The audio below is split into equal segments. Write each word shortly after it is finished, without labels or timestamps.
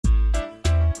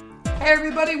Hey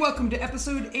everybody, welcome to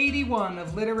episode 81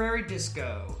 of Literary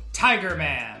Disco, Tiger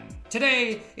Man.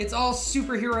 Today, it's all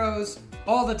superheroes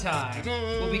all the time.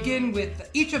 We'll begin with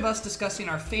each of us discussing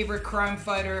our favorite crime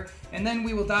fighter, and then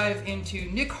we will dive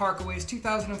into Nick Harkaway's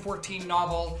 2014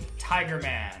 novel, Tiger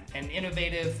Man, an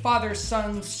innovative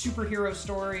father-son superhero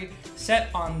story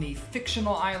set on the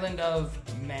fictional island of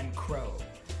Mancro.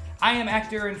 I am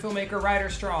actor and filmmaker Ryder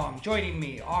Strong. Joining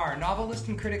me are novelist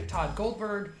and critic Todd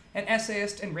Goldberg and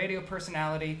essayist and radio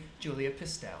personality Julia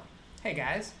Pistel. Hey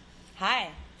guys. Hi.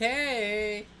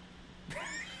 Hey.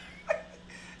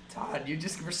 Todd, you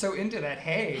just were so into that.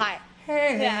 Hey. Hi.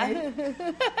 Hey.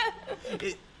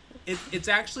 Yeah. It's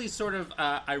actually sort of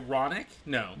ironic.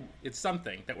 No, it's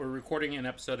something that we're recording an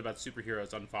episode about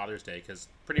superheroes on Father's Day because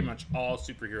pretty much all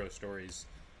superhero stories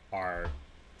are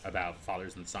about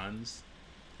fathers and sons.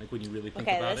 Like when you really think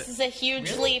about it. Okay, this is a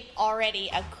huge leap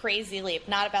already, a crazy leap.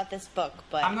 Not about this book,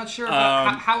 but... I'm not sure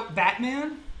about how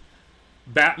Batman?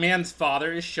 Batman's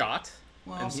father is shot.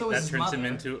 Well, and so that is his turns him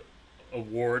mother. into a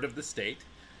ward of the state.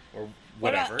 Or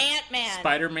What whatever. about Ant-Man?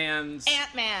 Spider-Man's...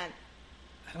 Ant-Man.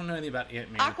 I don't know anything about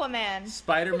Ant-Man. Aquaman.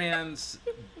 Spider-Man's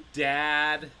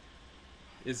dad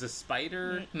is a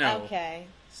spider? No. Okay.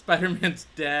 Spider-Man's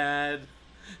dad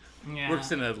Yeah.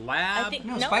 works in a lab. I think-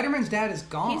 No, Nope. Spider-Man's dad is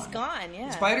gone. He's gone,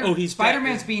 yeah.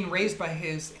 Spider-Man's dead. being raised by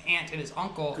his aunt and his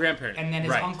uncle. Grandparent, And then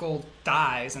his right. uncle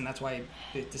dies, and that's why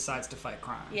he decides to fight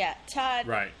crime. Yeah, Todd.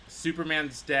 Right.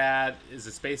 Superman's dad is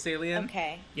a space alien.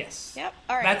 Okay. Yes. Yep,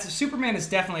 all right. Superman is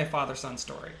definitely a father-son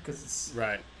story, because it's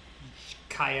Right.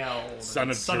 Kyle, Son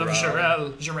of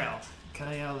Jor-El.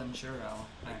 Kyle and Jor-El.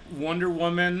 Right. Wonder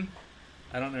Woman.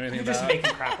 I don't know anything You're about. just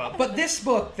making crap up. But this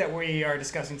book that we are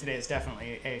discussing today is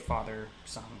definitely a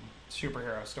father-son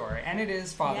superhero story. And it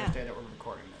is Father's Yeah. Day that we're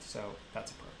recording this, so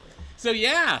that's appropriate. So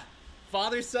yeah,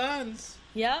 father sons,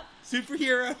 Yep.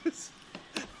 superheroes.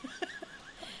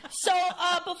 So,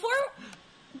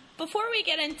 before we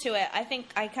get into it,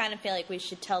 I kind of feel like we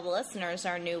should tell the listeners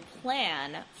our new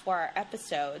plan for our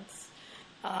episodes.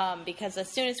 Because as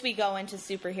soon as we go into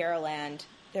superhero land,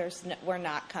 we're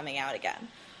not coming out again.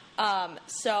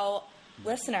 So,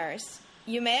 listeners,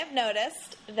 you may have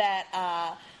noticed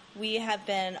that we have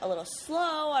been a little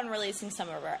slow on releasing some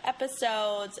of our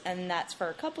episodes, and that's for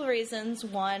a couple of reasons.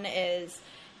 One is,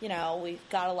 we've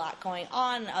got a lot going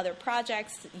on, other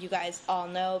projects that you guys all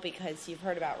know because you've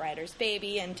heard about Ryder's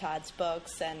Baby and Todd's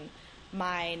books and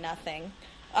my nothing.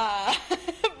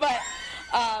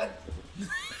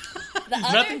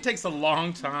 Nothing takes a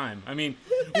long time. I mean,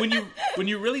 when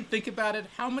you really think about it,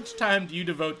 how much time do you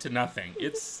devote to nothing?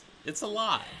 It's a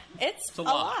lot. It's a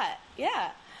lot. lot,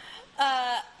 yeah.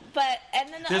 And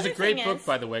then There's other a great thing book, is,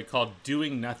 by the way, called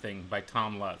Doing Nothing by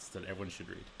Tom Lutz that everyone should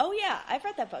read. Oh yeah, I've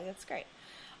read that book. That's great.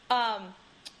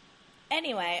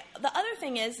 Anyway, the other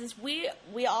thing is we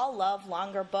all love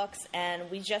longer books, and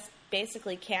we just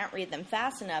basically can't read them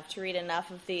fast enough to read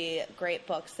enough of the great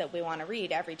books that we want to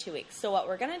read every 2 weeks. So what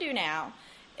we're going to do now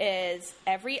is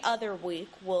every other week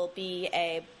will be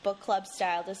a book club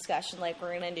style discussion like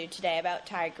we're going to do today about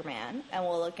Tiger Man, and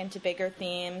we'll look into bigger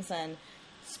themes and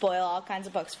spoil all kinds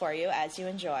of books for you as you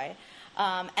enjoy.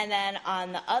 And then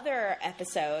on the other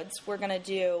episodes, we're going to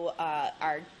do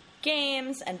our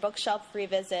games and bookshelf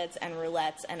revisits and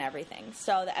roulettes and everything.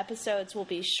 So the episodes will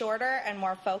be shorter and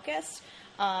more focused,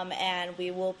 and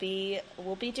we'll be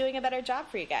doing a better job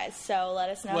for you guys. So let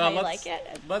us know how you like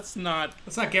it. Let's not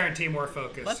guarantee more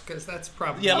focus, because that's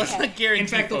probably... Yeah, let's not guarantee In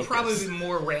fact, they'll focus. probably be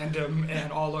more random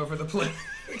and all over the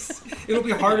place. It'll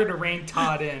be harder to rein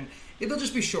Todd in. They'll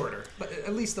just be shorter, but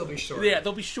at least they'll be shorter. Yeah,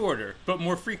 they'll be shorter, but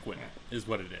more frequent is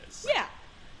what it is. Yeah.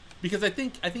 Because I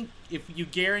think if you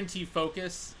guarantee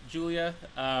focus, Julia,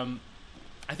 I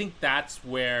think that's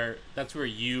where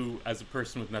you, as a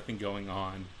person with nothing going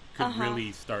on, could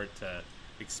really start to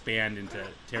expand into I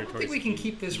territories. don't think we can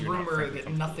keep this you're not rumor frankly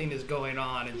that nothing is going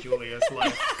on in Julia's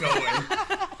life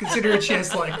going, considering she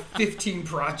has like 15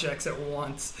 projects at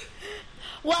once.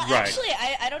 Well, Right. actually,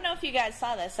 I don't know if you guys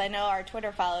saw this. I know our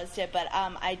Twitter follows did, but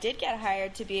I did get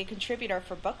hired to be a contributor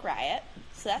for Book Riot,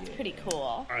 so that's pretty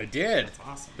cool. I did. That's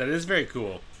awesome. That is very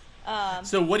cool.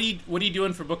 So what are you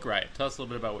doing for Book Riot? Tell us a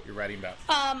little bit about what you're writing about.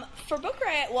 For Book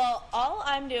Riot, well, all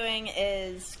I'm doing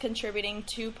is contributing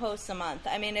 2 posts a month.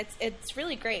 I mean, it's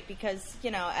really great because,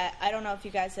 I don't know if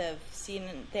you guys have seen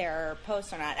their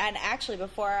posts or not. And actually,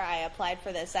 before I applied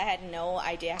for this, I had no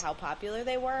idea how popular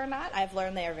they were or not. I've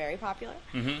learned they are very popular.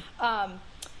 Mm-hmm.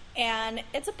 And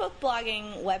it's a book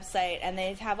blogging website, and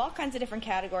they have all kinds of different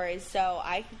categories. So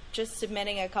I just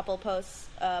submitting a couple posts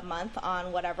a month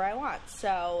on whatever I want.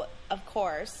 So, of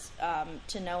course,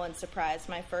 to no one's surprise,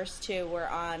 my first 2 were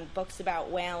on books about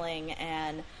whaling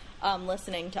and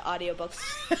listening to audiobooks.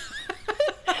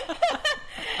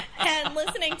 And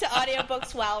listening to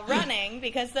audiobooks while running,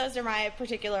 because those are my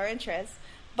particular interests.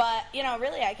 But,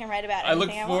 really, I can write about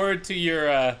anything I want.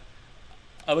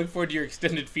 I look forward to your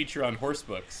extended feature on horse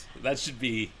books. That should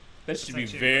be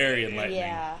very enlightening.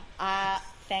 Yeah.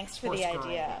 Thanks for the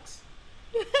idea.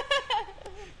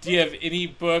 Do you have any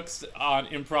books on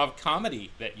improv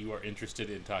comedy that you are interested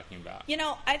in talking about?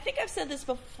 I think I've said this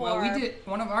before. Well, we did.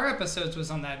 One of our episodes was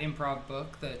on that improv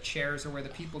book, The Chairs Are Where the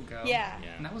People Go. Yeah.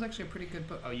 And that was actually a pretty good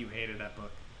book. Oh, you hated that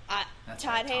book.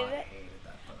 Todd hated it? hated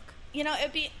that book.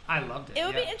 It'd be... I loved it. It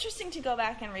would be interesting to go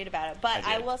back and read about it. But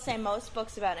I will say most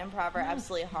books about improv are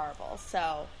absolutely horrible.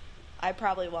 So I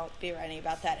probably won't be writing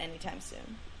about that anytime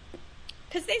soon.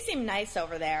 Because they seem nice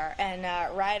over there, and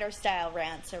writer-style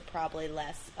rants are probably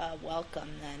less welcome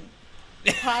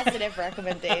than positive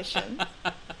recommendations.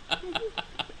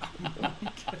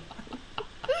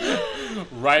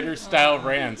 Writer-style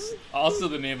rants, also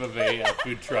the name of a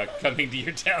food truck coming to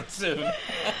your town soon.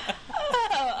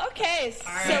 Oh, okay.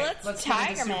 All right, So let's get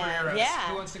Tiger into Man. superheroes. Yeah.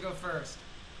 Who wants to go first?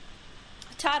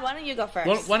 Todd, why don't you go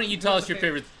first? Why don't you tell us your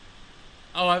favorite...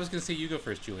 Oh, I was going to say you go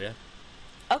first, Julia.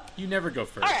 Oh. You never go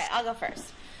first. All right, I'll go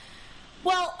first.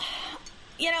 Well,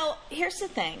 here's the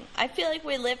thing. I feel like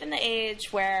we live in the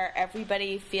age where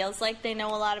everybody feels like they know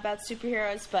a lot about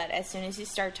superheroes, but as soon as you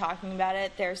start talking about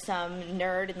it, there's some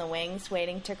nerd in the wings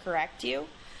waiting to correct you.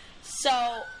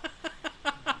 So,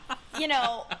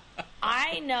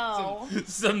 I know...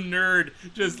 Some nerd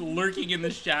just lurking in the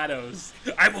shadows.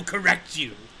 I will correct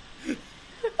you.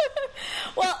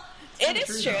 Well... It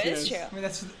is true. It is true. I mean,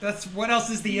 that's what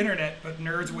else is the internet but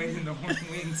nerds waiting in the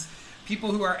wings.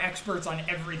 People who are experts on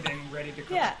everything ready to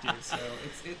correct you. So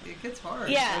it gets hard.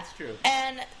 Yeah, that's true.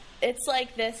 And it's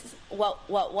like this.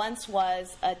 What once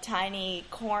was a tiny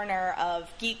corner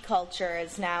of geek culture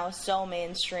is now so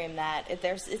mainstream that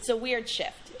it's a weird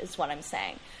shift. Is what I'm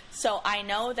saying. So I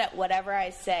know that whatever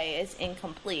I say is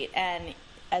incomplete, and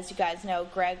as you guys know,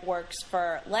 Greg works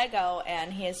for Lego,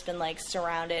 and he has been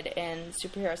surrounded in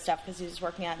superhero stuff because he was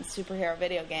working on superhero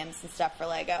video games and stuff for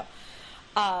Lego.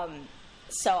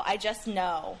 So I just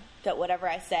know that whatever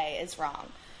I say is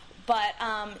wrong. But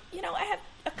I have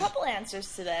a couple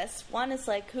answers to this. One is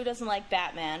who doesn't like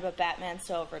Batman? But Batman's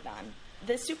so overdone.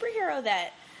 The superhero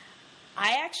that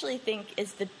I actually think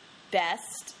is the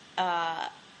best.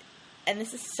 And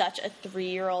this is such a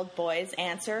 3-year-old boy's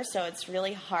answer, so it's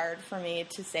really hard for me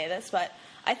to say this, but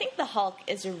I think the Hulk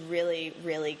is a really,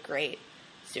 really great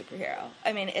superhero.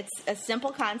 I mean, it's a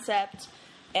simple concept,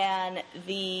 and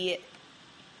the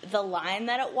line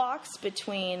that it walks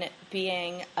between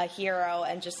being a hero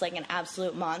and just an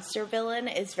absolute monster villain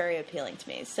is very appealing to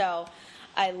me. So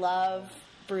I love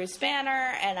Bruce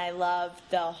Banner, and I love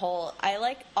I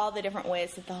like all the different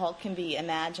ways that the Hulk can be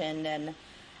imagined and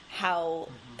how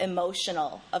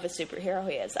emotional of a superhero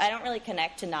he is. I don't really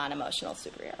connect to non-emotional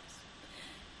superheroes.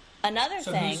 Another thing...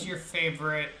 So who's your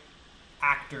favorite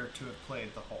actor to have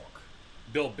played the Hulk?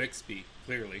 Bill Bixby,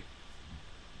 clearly.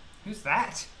 Who's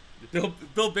that?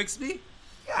 Bill Bixby?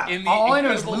 Yeah. All I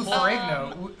know is Lou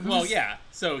Ferrigno. Well, yeah.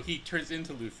 So he turns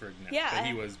into Lou Ferrigno. Yeah. But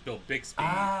he was Bill Bixby.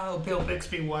 Oh, Bill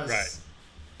Bixby was... Right.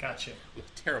 Gotcha.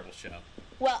 Terrible show.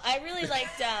 Well, I really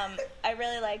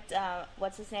liked,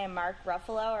 what's his name, Mark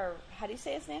Ruffalo, or how do you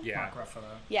say his name? Yeah. Mark Ruffalo.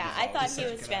 Yeah, I thought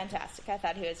he was fantastic. I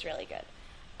thought he was really good.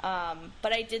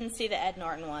 But I didn't see the Ed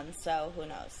Norton one, so who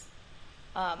knows?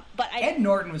 Ed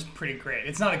Norton was pretty great.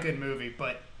 It's not a good movie,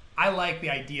 but I like the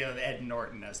idea of Ed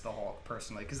Norton as the Hulk,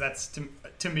 personally, because that's,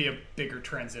 to me, a bigger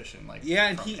transition.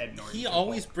 And from Ed Norton he to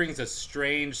always Hulk. brings a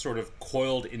strange sort of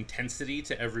coiled intensity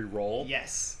to every role.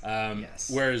 Yes.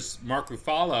 Yes. Whereas Mark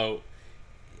Ruffalo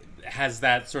has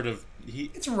that sort of...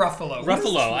 It's Ruffalo.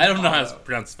 Ruffalo. I don't know how to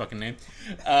pronounce his fucking name.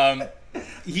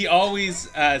 He always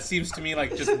seems to me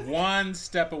just one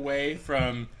step away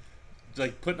from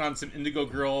putting on some Indigo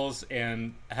Girls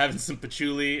and having some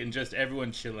patchouli and just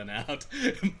everyone chilling out,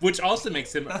 which also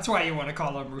makes him... That's why you want to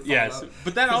call him Ruffalo. Yes,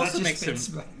 but that also makes him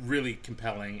really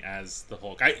compelling as the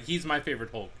Hulk. He's my favorite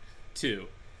Hulk, too.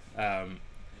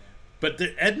 But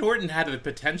Ed Norton had the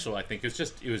potential, I think. It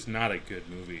was not a good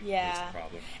movie. Yeah. That's the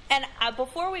problem. And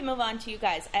before we move on to you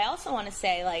guys, I also want to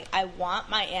say, I want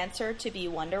my answer to be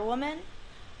Wonder Woman,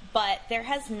 but there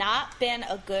has not been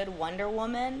a good Wonder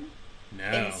Woman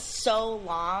in so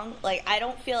long. I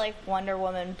don't feel like Wonder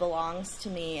Woman belongs to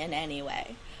me in any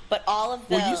way. But all of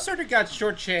the... Well, you sort of got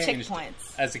shortchanged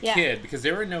points as a kid, because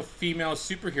there were no female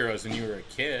superheroes when you were a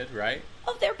kid, right?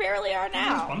 Oh, there barely are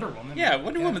now. Wonder Woman. Yeah,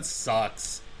 Wonder Woman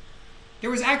sucks. There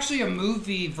was actually a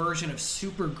movie version of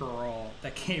Supergirl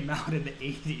that came out in the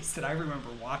 80s that I remember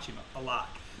watching a lot.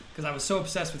 because I was so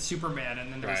obsessed with Superman,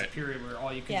 and then there was a Right. period where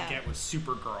all you could get was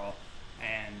Supergirl,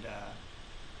 and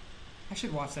I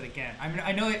should watch that again. I mean,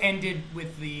 I know it ended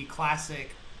with the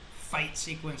classic fight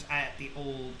sequence at the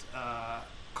old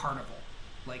carnival,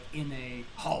 like in a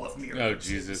hall of mirrors. Oh,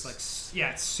 Jesus. It's like,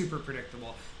 yeah, it's super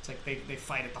predictable. It's like they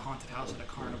fight at the haunted house at a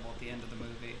carnival at the end of the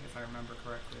movie, if I remember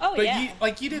correctly. Oh, But yeah.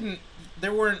 you didn't.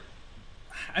 There weren't.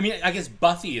 I mean, I guess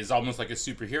Buffy is almost like a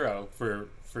superhero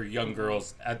for young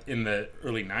girls in the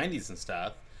early '90s and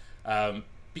stuff,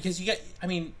 because you get. I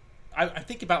mean, I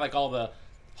think about like all the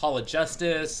Hall of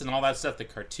Justice and all that stuff, the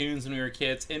cartoons when we were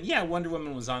kids, and yeah, Wonder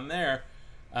Woman was on there,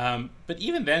 but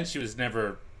even then, she was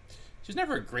never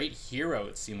a great hero.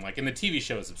 It seemed like, and the TV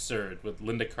show is absurd with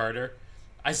Linda Carter.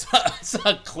 I saw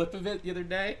a clip of it the other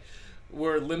day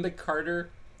where Linda Carter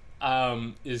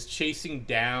is chasing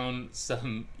down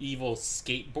some evil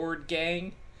skateboard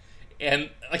gang, and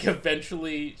like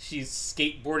eventually she's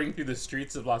skateboarding through the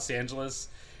streets of Los Angeles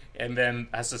and then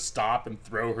has to stop and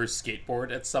throw her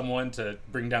skateboard at someone to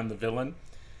bring down the villain.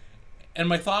 And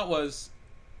my thought was,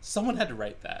 someone had to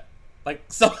write that. Like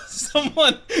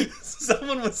someone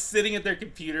was sitting at their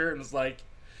computer and was like,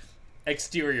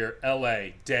 exterior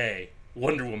LA day,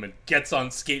 Wonder Woman gets on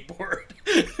skateboard.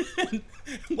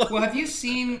 Well, have you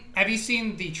seen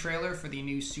the trailer for the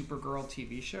new Supergirl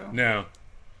TV show? No.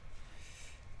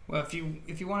 Well, if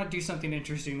you want to do something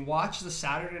interesting, watch the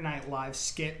Saturday Night Live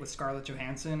skit with Scarlett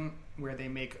Johansson, where they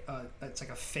make it's like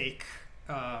a fake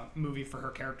movie for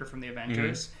her character from the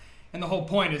Avengers, and the whole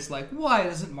point is like, why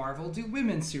doesn't Marvel do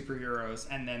women superheroes?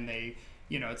 And then they,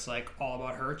 it's like all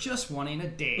about her just wanting a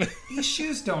date. These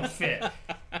shoes don't fit.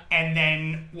 And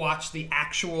then watch the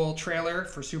actual trailer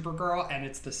for Supergirl, and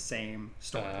it's the same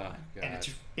storyline, and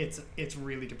it's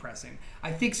really depressing.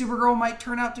 I think Supergirl might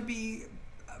turn out to be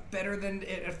better than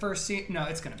it at first seemed. No,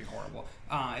 it's going to be horrible.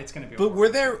 It's going to be. But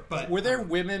horrible. were there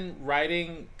women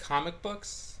writing comic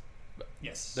books?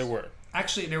 Yes, there were.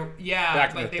 Actually, there. Yeah,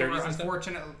 back but in the they 30s were and stuff?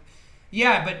 unfortunate.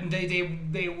 Yeah, but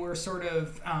they were sort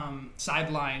of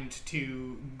sidelined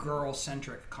to girl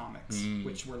centric comics,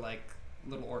 which were like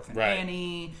Little Orphan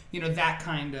Annie, that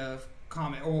kind of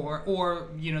comic, or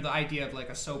the idea of like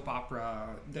a soap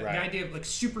opera. The idea of like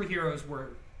superheroes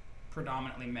were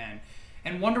predominantly men.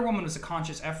 And Wonder Woman was a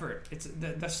conscious effort. It's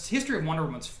the history of Wonder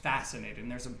Woman's fascinating.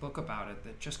 There's a book about it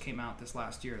that just came out this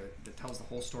last year that tells the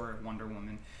whole story of Wonder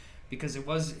Woman, because it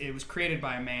was created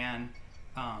by a man,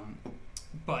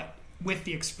 but with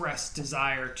the express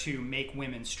desire to make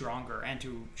women stronger and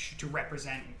to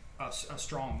represent a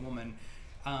strong woman.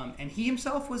 And he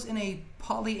himself was in a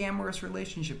polyamorous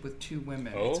relationship with two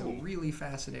women. Oh. It's a really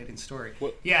fascinating story.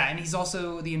 What? Yeah, and he's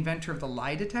also the inventor of the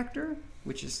lie detector,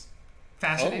 which is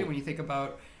fascinating when you think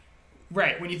about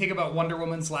Wonder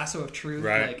Woman's lasso of truth,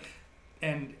 Right.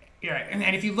 and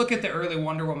if you look at the early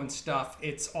Wonder Woman stuff,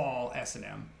 it's all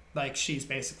S&M. Like, she's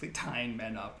basically tying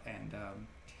men up, and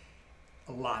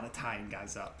a lot of tying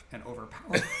guys up and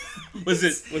overpowering. Was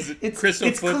it Chris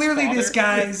It's O'Foot's clearly father? this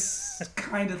guy's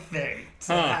kind of thing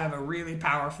to have a really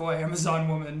powerful Amazon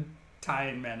woman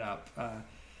tying men up.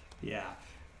 Yeah,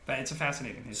 but it's a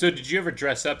fascinating history. So did you ever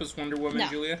dress up as Wonder Woman, No,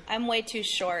 Julia? I'm way too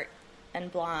short and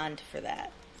blonde for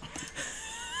that.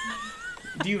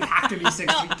 Do you have to be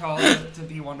 6 feet tall to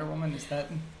be Wonder Woman? Is that?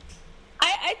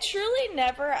 I truly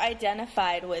never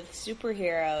identified with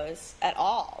superheroes at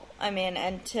all. I mean,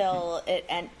 until it,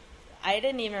 and I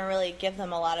didn't even really give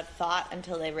them a lot of thought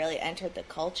until they really entered the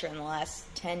culture in the last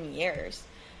 10 years.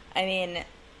 I mean,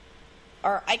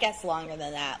 or I guess longer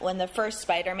than that. When the first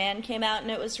Spider-Man came out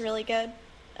and it was really good,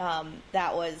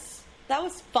 that was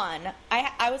fun.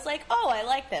 I was like, oh, I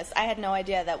like this. I had no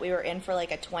idea that we were in for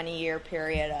like a 20-year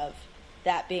period of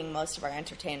that being most of our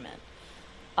entertainment.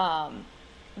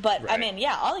 But, I mean,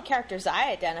 yeah, all the characters I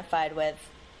identified with,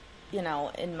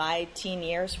 in my teen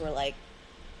years were like,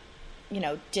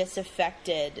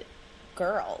 disaffected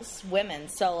girls, women.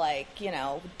 So, like,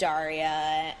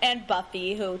 Daria and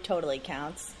Buffy, who totally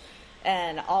counts,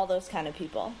 and all those kind of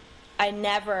people. I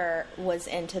never was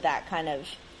into that kind of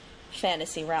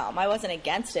fantasy realm. I wasn't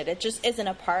against it. It just isn't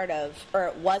a part of, or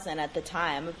it wasn't at the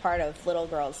time, a part of little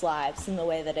girls' lives in the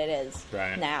way that it is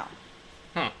now.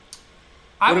 Huh.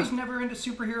 I was never into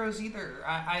superheroes either.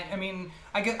 I mean,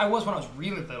 I guess I was when I was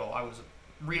really little. I was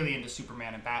really into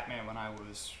Superman and Batman when I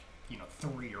was,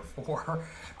 3 or 4.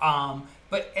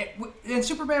 And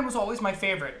Superman was always my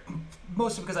favorite,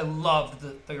 mostly because I loved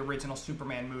the original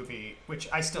Superman movie, which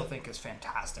I still think is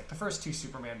fantastic. The first 2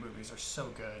 Superman movies are so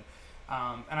good.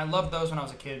 And I loved those when I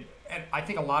was a kid. And I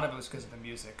think a lot of it was because of the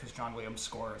music, because John Williams'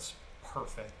 score is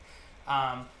perfect.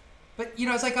 But,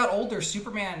 as I got older,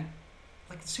 Superman's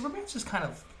just kind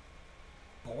of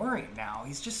boring now.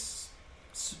 He's just,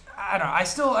 I don't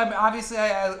know. I mean, obviously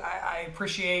I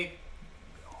appreciate,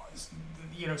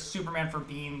 Superman for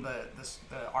being the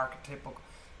archetypical,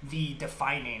 the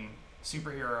defining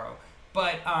superhero,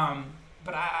 but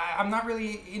I'm not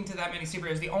really into that many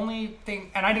superheroes. The only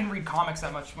thing, and I didn't read comics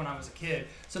that much when I was a kid,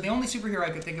 so the only superhero I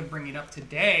could think of bringing up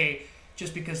today,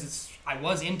 just because I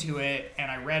was into it and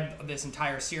I read this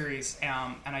entire series,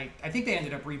 and I think they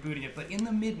ended up rebooting it, but in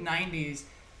the mid 90s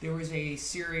there was a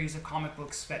series of comic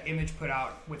books that Image put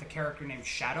out with a character named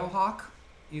Shadowhawk.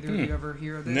 Either of you ever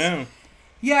hear of this? No.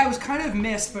 Yeah, it was kind of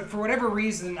missed, but for whatever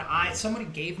reason, somebody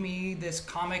gave me this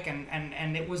comic,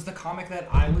 and it was the comic that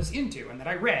I was into and that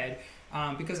I read.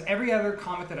 Because every other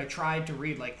comic that I tried to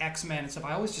read, like X-Men and stuff,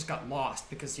 I always just got lost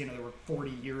because, there were 40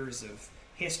 years of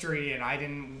history and I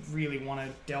didn't really want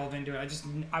to delve into it.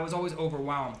 I was always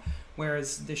overwhelmed.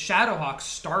 Whereas the Shadowhawk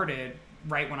started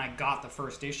right when I got the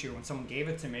first issue, when someone gave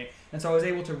it to me. And so I was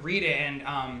able to read it,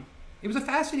 and it was a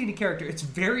fascinating character. It's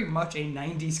very much a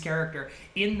 90s character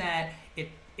in that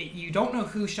you don't know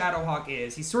who Shadowhawk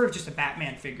is. He's sort of just a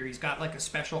Batman figure. He's got like a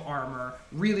special armor,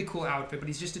 really cool outfit, but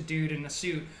he's just a dude in a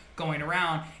suit going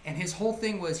around. And his whole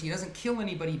thing was he doesn't kill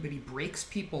anybody, but he breaks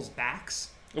people's backs.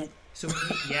 So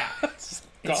God.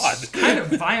 It's kind of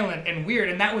violent and weird.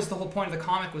 And that was the whole point of the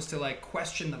comic, was to like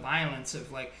question the violence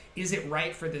of like, is it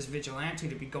right for this vigilante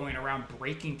to be going around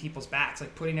breaking people's backs,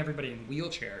 like putting everybody in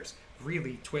wheelchairs?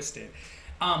 Really twisted.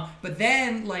 But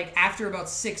then, like, after about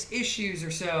 6 issues or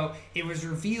so, it was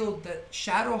revealed that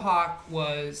Shadowhawk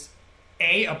was,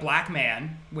 a black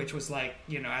man, which was, like,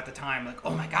 at the time, like,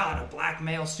 oh my god, a black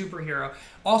male superhero.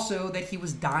 Also, that he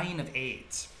was dying of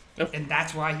AIDS. Oh. And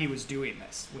that's why he was doing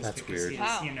this. That's weird.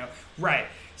 Wow. Right.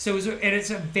 So, it's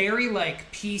a very,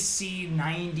 like, PC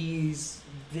 90s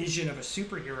vision of a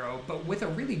superhero, but with a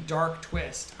really dark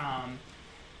twist.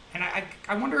 And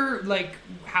I wonder, like,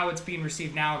 how it's being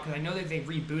received now, because I know that they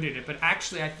rebooted it, but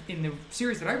actually, in the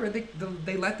series that I read,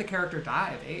 they let the character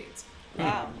die of AIDS.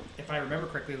 Wow. If I remember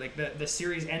correctly, like, the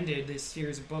series ended, this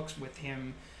series of books, with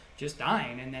him just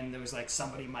dying, and then there was, like,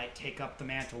 somebody might take up the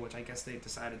mantle, which I guess they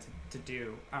decided to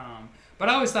do. But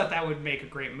I always thought that would make a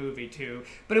great movie, too.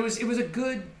 But it was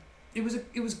good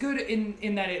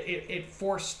in that it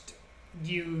forced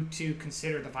you to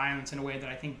consider the violence in a way that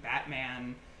I think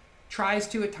Batman tries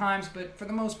to at times, but for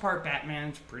the most part,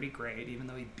 Batman's pretty great, even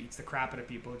though he beats the crap out of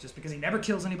people. Just because he never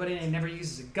kills anybody and he never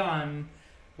uses a gun,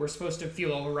 we're supposed to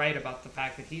feel all right about the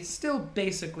fact that he's still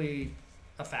basically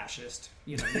a fascist,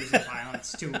 using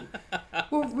violence to...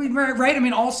 Well, right? I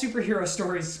mean, all superhero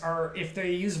stories are, if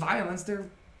they use violence, they're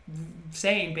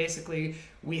saying, basically,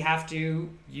 we have to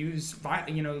use,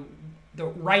 the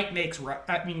right makes right.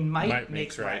 I mean, might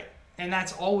makes right. And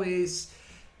that's always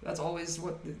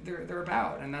what they're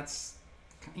about, and that's,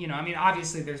 I mean,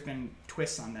 obviously there's been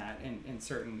twists on that in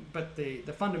certain, but the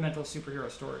fundamental superhero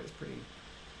story is pretty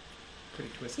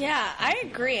twisted. Yeah, I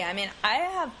agree. I mean, I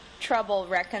have trouble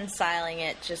reconciling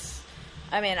it.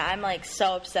 I'm like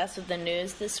so obsessed with the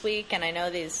news this week, and I know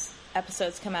these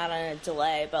episodes come out on a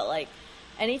delay, but like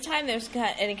anytime there's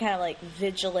any kind of like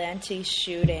vigilante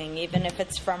shooting, even if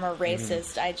it's from a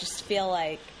racist, I just feel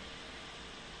like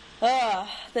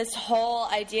this whole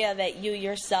idea that you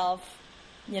yourself,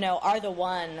 are the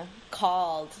one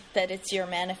called, that it's your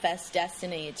manifest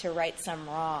destiny to right some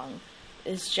wrong,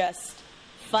 is just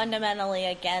fundamentally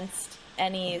against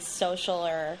any social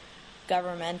or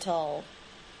governmental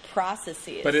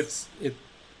processes. But it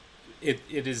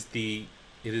is the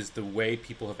way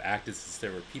people have acted since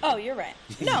there were people. Oh, you're right.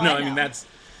 No, I mean that's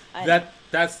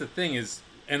the thing is,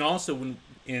 and also when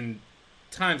in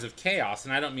times of chaos,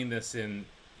 and I don't mean this in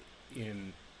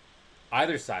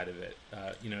either side of it,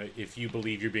 if you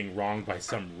believe you're being wronged by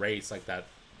some race like that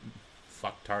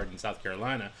fucktard in South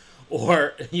Carolina,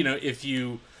 or if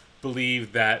you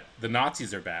believe that the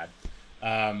Nazis are bad,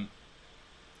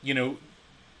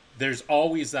 there's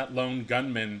always that lone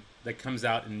gunman that comes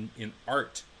out in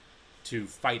art to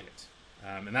fight it,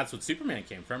 and that's what Superman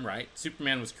came from, right?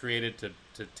 Superman was created to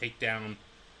take down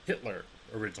Hitler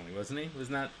originally, wasn't he?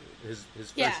 Wasn't that his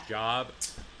first job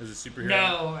as a superhero?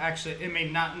 No, actually, I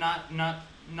mean,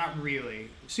 not really.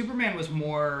 Superman was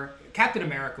more... Captain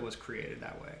America was created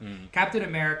that way. Captain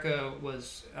America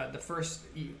was the first...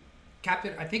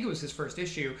 I think it was his first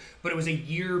issue, but it was a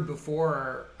year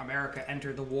before America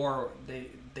entered the war.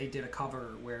 They did a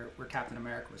cover where Captain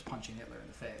America was punching Hitler in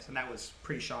the face, and that was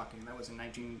pretty shocking. That was in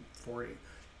 1940.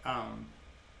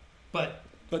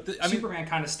 But Superman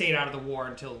kind of stayed out of the war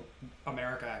until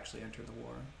America actually entered the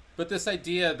war. But this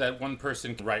idea that one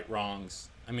person can right wrongs,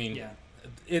 I mean,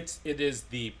 it is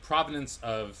the provenance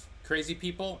of crazy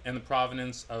people and the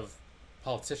provenance of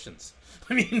politicians.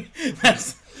 I mean,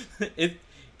 that's it.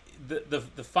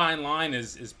 The fine line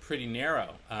is pretty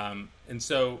narrow, and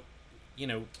so, you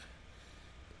know,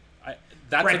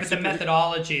 that's right. But the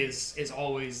methodology is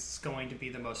always going to be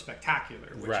the most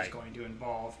spectacular, which is going to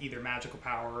involve either magical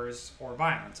powers or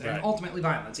violence, and ultimately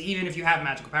violence. Even if you have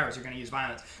magical powers, you're going to use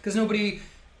violence because nobody.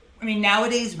 I mean,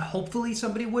 nowadays, hopefully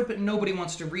somebody would, but nobody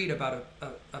wants to read about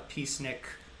a peacenik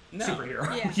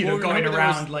superhero, going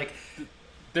around like.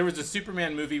 There was a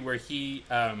Superman movie where he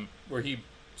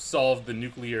solved the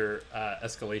nuclear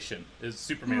escalation. It's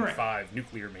Superman 5,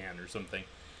 Nuclear Man or something.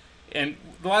 And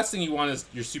the last thing you want is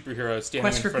your superhero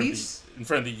standing in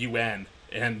front of the UN.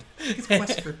 And it's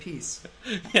Quest for Peace.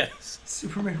 Yes.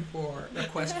 Superman 4, A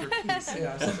Quest for Peace.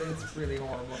 Yeah, it's really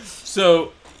horrible.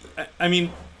 So, I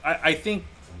mean, I think,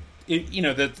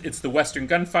 that it's the Western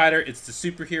gunfighter, it's the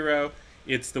superhero,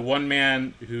 it's the one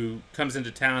man who comes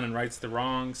into town and rights the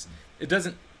wrongs. It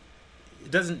doesn't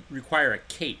require a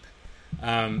cape.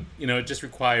 It just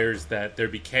requires that there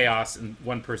be chaos and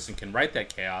one person can write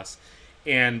that chaos.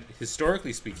 And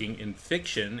historically speaking, in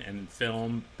fiction and in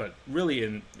film, but really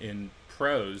in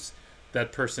prose,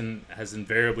 that person has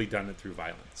invariably done it through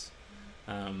violence.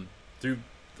 Through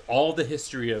all the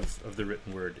history of the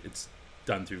written word, it's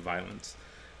done through violence.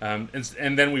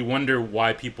 And then we wonder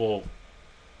why people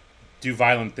do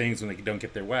violent things when they don't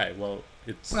get their way. Well,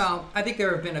 I think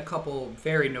there have been a couple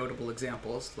very notable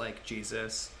examples, like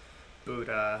Jesus,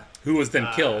 Buddha, who was then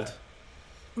killed.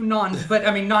 But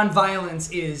I mean,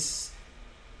 nonviolence is.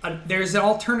 There's an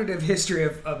alternative history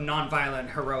of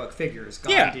nonviolent heroic figures.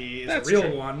 Gandhi is a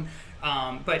real one,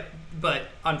 but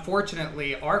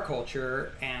unfortunately, our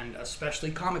culture and especially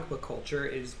comic book culture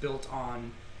is built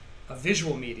on a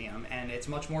visual medium, and it's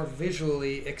much more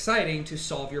visually exciting to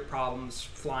solve your problems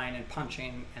flying and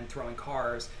punching and throwing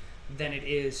cars than it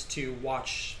is to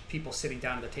watch people sitting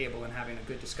down at the table and having a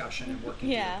good discussion and working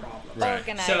through the problem. Right.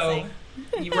 Organizing.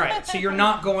 So you're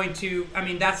not going to. I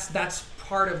mean, that's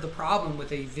part of the problem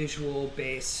with a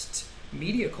visual-based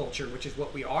media culture, which is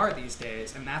what we are these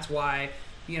days, and that's why,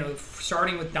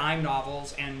 starting with dime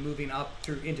novels and moving up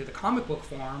through into the comic book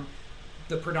form,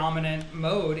 the predominant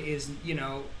mode is,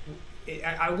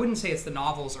 I wouldn't say it's the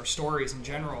novels or stories in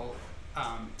general,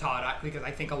 Todd, because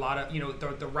I think a lot of,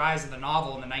 the rise of the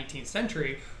novel in the 19th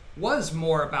century was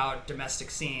more about domestic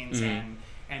scenes and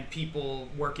people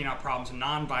working out problems and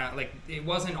non-violent. Like, it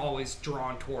wasn't always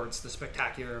drawn towards the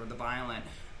spectacular or the violent.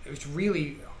 It was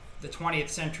really the 20th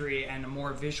century and a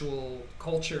more visual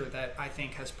culture that I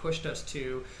think has pushed us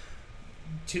to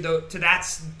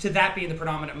that being the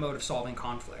predominant mode of solving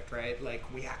conflict, right? Like,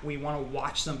 we want to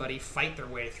watch somebody fight their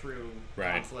way through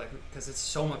conflict because it's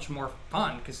so much more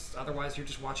fun, because otherwise you're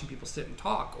just watching people sit and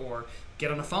talk or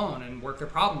get on the phone and work their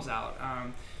problems out.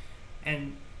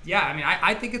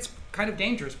 I think it's kind of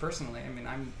dangerous personally. I mean,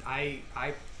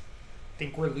 I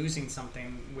think we're losing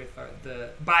something with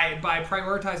by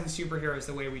prioritizing superheroes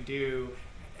the way we do,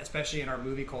 especially in our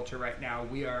movie culture right now.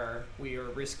 We are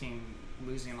risking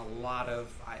losing a lot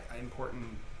of important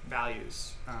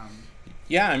values. I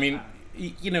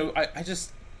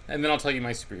just, and then I'll tell you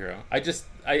my superhero.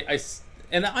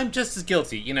 And I'm just as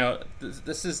guilty.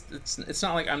 It's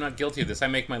not like I'm not guilty of this. I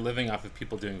make my living off of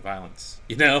people doing violence.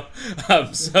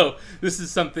 So this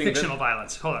is something fictional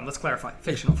violence. Hold on, let's clarify.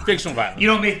 Fictional violence. Fictional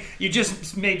violence. You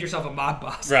just made yourself a mob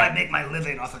boss. Right. I make my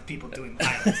living off of people doing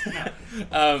violence.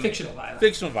 No. Fictional violence.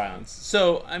 Fictional violence.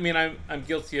 So I mean, I'm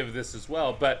guilty of this as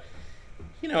well. But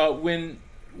when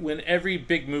every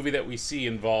big movie that we see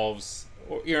involves,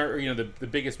 or the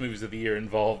biggest movies of the year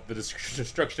involve the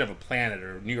destruction of a planet,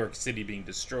 or New York City being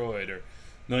destroyed, or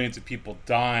millions of people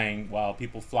dying while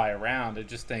people fly around, I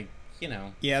just think,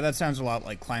 Yeah, that sounds a lot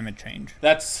like climate change.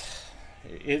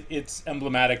 It's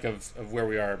emblematic of where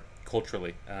we are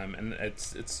culturally, and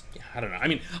it's I don't know. I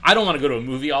mean, I don't want to go to a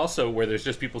movie also where there's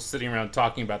just people sitting around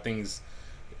talking about things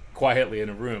quietly in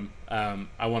a room.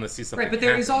 I want to see something. Right, but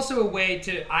there is also a way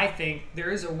to. I think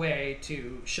there is a way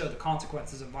to show the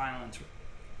consequences of violence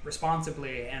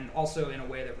responsibly, and also in a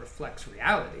way that reflects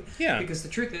reality. Yeah. Because the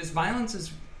truth is, violence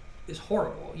is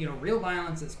horrible. Real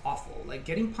violence is awful. Like,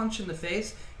 getting punched in the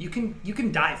face, you can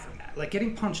die from that. Like,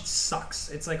 getting punched sucks.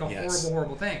 It's like a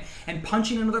horrible thing. And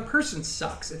punching another person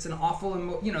sucks. It's an awful,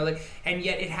 and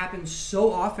yet it happens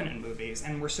so often in movies,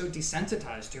 and we're so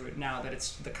desensitized to it now that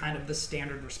it's the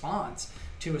standard response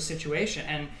to a situation.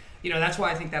 And that's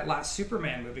why I think that last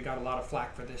Superman movie got a lot of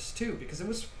flack for this too, because it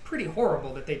was pretty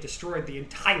horrible that they destroyed the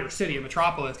entire city of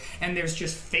Metropolis, and there's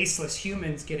just faceless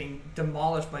humans getting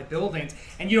demolished by buildings,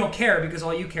 and you don't care because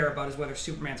all you care about is whether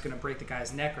Superman's going to break the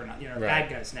guy's neck or not, the bad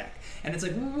guy's neck. And it's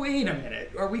like, wait a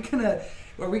minute, are we gonna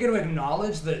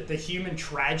acknowledge the human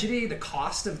tragedy, the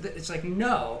cost of the? It's like,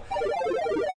 no.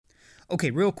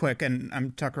 Okay, real quick, and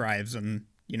I'm Tucker Ives, and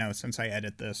since I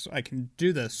edit this, I can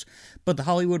do this. But the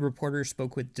Hollywood Reporter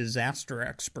spoke with disaster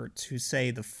experts who say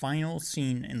the final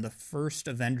scene in the first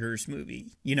Avengers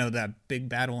movie, that big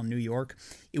battle in New York,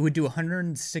 it would do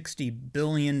 $160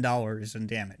 billion in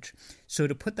damage. So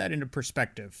to put that into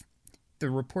perspective, the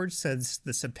report says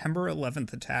the September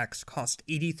 11th attacks cost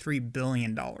 $83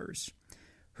 billion.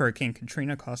 Hurricane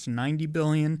Katrina cost $90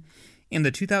 billion, and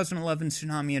the 2011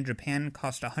 tsunami in Japan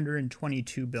cost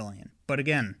 $122 billion. But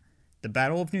again, the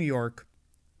Battle of New York,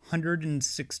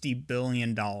 $160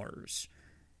 billion.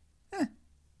 At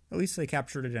least they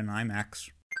captured it in IMAX.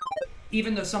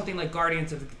 Even though something like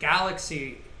Guardians of the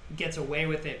Galaxy gets away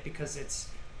with it because it's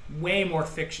way more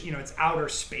fiction, it's outer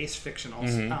space fictional.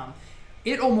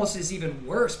 It almost is even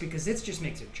worse because it just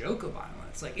makes a joke of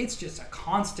violence. Like, it's just a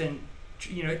constant,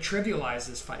 it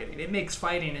trivializes fighting. It makes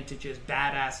fighting into just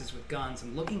badasses with guns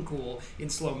and looking cool in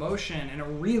slow motion, and it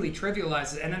really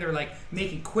trivializes it. And then they're like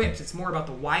making quips. It's more about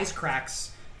the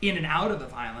wisecracks in and out of the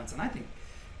violence, and I think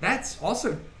that's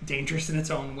also dangerous in its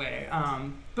own way.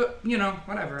 But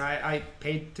whatever. I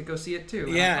paid to go see it too.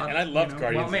 And I loved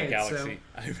Guardians of the Galaxy.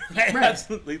 I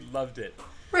absolutely loved it.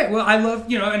 Right. Well, I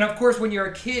love, and of course, when you're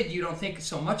a kid, you don't think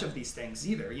so much of these things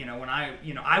either. When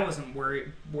I wasn't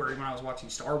worried when I was watching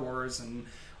Star Wars and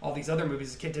all these other movies.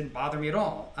 As a kid, didn't bother me at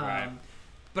all. Right.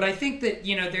 But I think that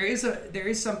there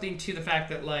is something to the fact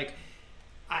that, like,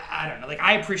 I don't know, like,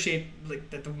 I appreciate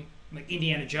that the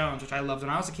Indiana Jones, which I loved when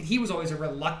I was a kid, he was always a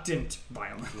reluctant,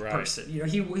 violent person.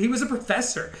 He was a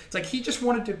professor. It's like he just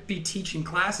wanted to be teaching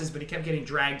classes, but he kept getting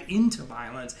dragged into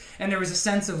violence. And there was a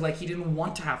sense of, like, he didn't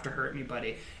want to have to hurt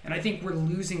anybody. And I think we're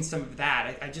losing some of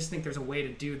that. I just think there's a way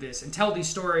to do this and tell these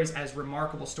stories as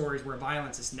remarkable stories where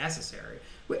violence is necessary.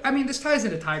 I mean, this ties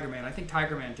into Tiger Man. I think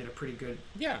Tiger Man did a pretty good...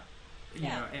 Yeah.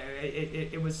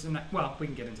 It was... Well, we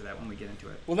can get into that when we get into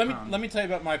it. Well, let me tell you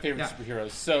about my favorite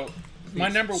superheroes. So, my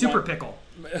number Super one... Pickle.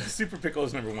 Super Pickle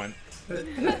is number one.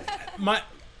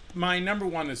 My number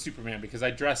one is Superman, because I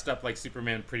dressed up like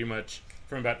Superman pretty much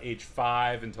from about age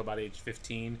 5 until about age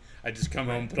 15. I just come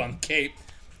home, put on the cape.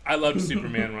 I loved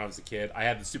Superman when I was a kid. I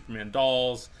had the Superman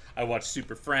dolls. I watched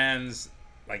Super Friends.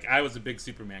 Like, I was a big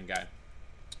Superman guy.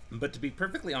 But to be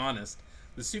perfectly honest,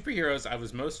 the superheroes I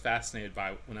was most fascinated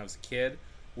by when I was a kid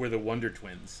were the Wonder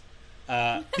Twins.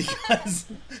 Because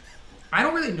I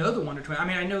don't really know the Wonder Twins. I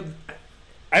mean, I know...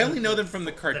 I only know them from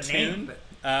the cartoon.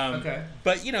 The name, okay.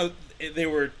 But, they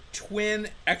were twin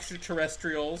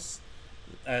extraterrestrials,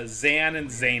 Zan and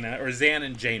Zana, or Zan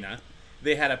and Jaina.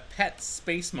 They had a pet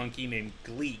space monkey named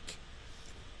Gleek.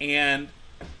 And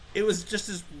it was just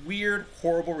this weird,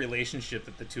 horrible relationship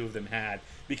that the two of them had.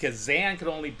 Because Zan could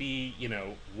only be,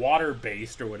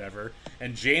 water-based or whatever,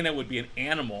 and Jaina would be an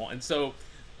animal. And so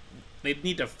they'd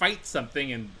need to fight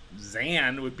something, and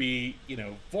Zan would be,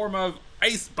 form of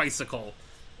ice bicycle.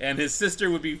 And his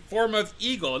sister would be form of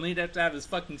eagle, and he'd have to have his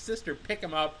fucking sister pick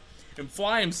him up and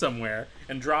fly him somewhere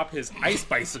and drop his ice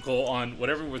bicycle on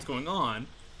whatever was going on.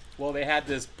 Well, they had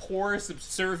this poor,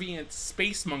 subservient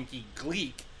space monkey,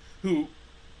 Gleek, who...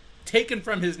 taken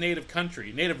from his native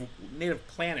country, native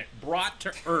planet, brought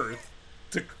to Earth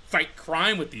to fight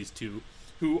crime with these two,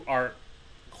 who are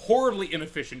horribly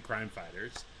inefficient crime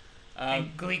fighters.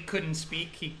 And Gleek couldn't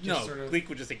speak. He just sort of... Gleek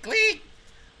would just say Gleek,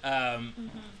 of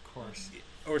course,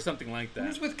 or something like that.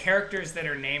 Who's with characters that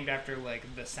are named after, like,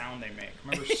 the sound they make?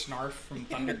 Remember Snarf from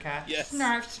Thundercats? Yes.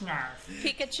 Snarf, Snarf.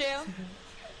 Pikachu.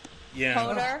 Yeah.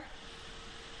 Hodor.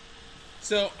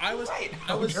 So I was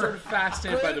sort of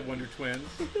fascinated by the Wonder Twins.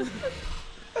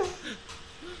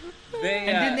 And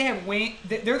then they have wing.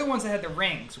 They're the ones that had the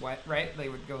rings, right? They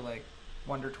would go like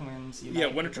Wonder Twins.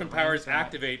 Wonder Twin powers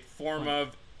activate. Form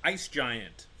of ice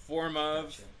giant. Form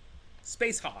of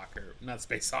Space Hawk, or not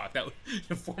Space Hawk. That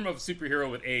form of superhero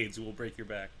with AIDS who will break your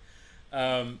back.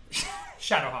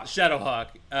 Shadowhawk.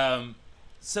 Shadowhawk.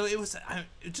 So it was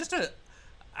just a.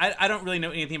 I don't really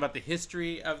know anything about the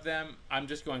history of them. I'm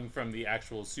just going from the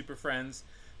actual Super Friends.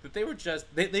 That they were just...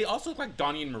 They also look like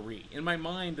Donnie and Marie. In my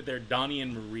mind, they're Donnie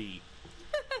and Marie,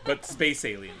 but space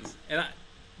aliens. And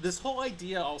this whole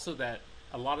idea also that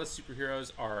a lot of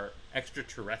superheroes are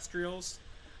extraterrestrials,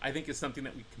 I think is something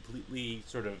that we completely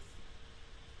sort of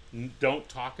don't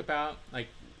talk about. Like,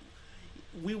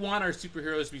 we want our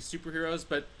superheroes to be superheroes,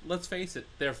 but let's face it,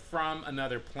 they're from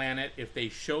another planet. If they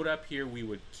showed up here, we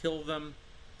would kill them.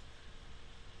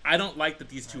 I don't like that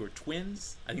these two are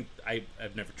twins. I think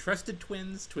I've never trusted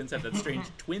twins. Twins have that strange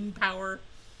twin power.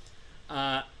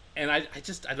 And I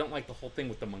don't like the whole thing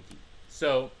with the monkey.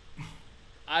 So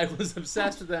I was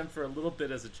obsessed with them for a little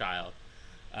bit as a child.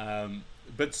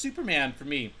 But Superman, for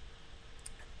me,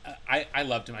 I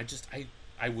loved him.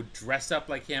 I would dress up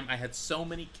like him. I had so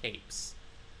many capes.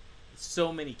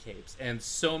 And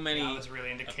so many I was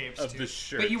really into capes of too. the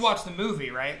shirts. But you watched the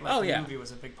movie, right? Like, yeah. The movie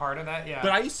was a big part of that, yeah.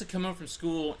 But I used to come home from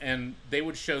school, and they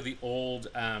would show the old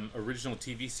original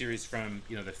TV series from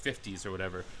the 50s or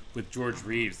whatever with George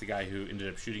Reeves, the guy who ended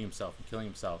up shooting himself and killing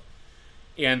himself.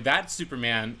 And that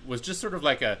Superman was just sort of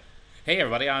like a, hey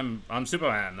everybody, I'm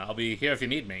Superman. I'll be here if you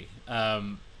need me.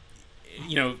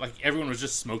 Like everyone was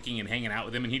just smoking and hanging out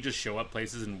with him, and he'd just show up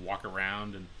places and walk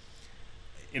around,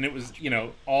 and it was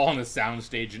all on a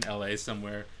soundstage in LA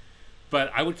somewhere.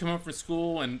 But I would come home from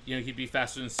school, and he'd be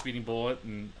faster than a speeding bullet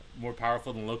and more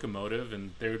powerful than a locomotive,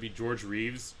 and there would be George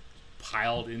Reeves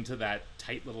piled into that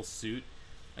tight little suit.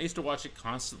 I used to watch it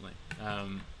constantly.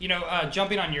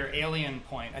 Jumping on your alien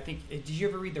point, I think, did you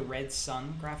ever read the Red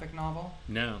Sun graphic novel?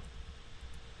 No.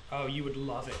 Oh, you would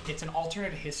love it. It's an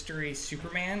alternate history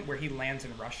Superman where he lands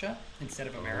in Russia instead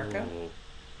of America. Oh.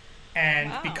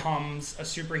 And becomes a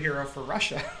superhero for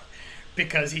Russia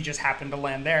because he just happened to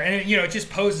land there. And, it just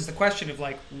poses the question of,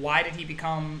 like, why did he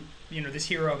become, this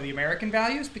hero of the American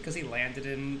values? Because he landed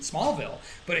in Smallville.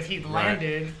 But if he'd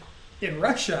landed in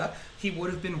Russia, he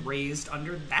would have been raised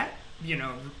under that,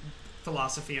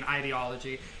 philosophy and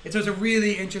ideology. And so it's a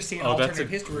really interesting alternative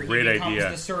history where he becomes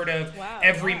the sort of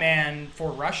everyman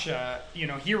for Russia,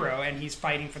 hero, and he's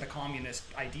fighting for the communist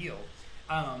ideal.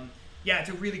 It's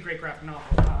a really great graphic novel.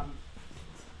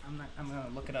 I'm going to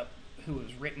look it up who it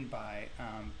was written by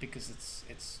because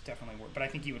it's definitely worth. But I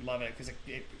think you would love it because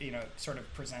it sort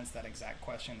of presents that exact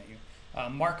question that you.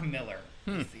 Mark Miller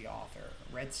is the author.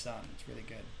 Red Sun. It's really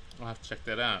good. I'll have to check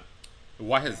that out.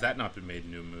 Why has that not been made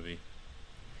into a movie?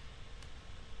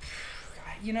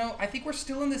 I think we're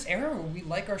still in this era where we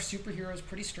like our superheroes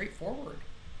pretty straightforward.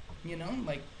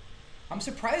 Like, I'm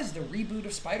surprised the reboot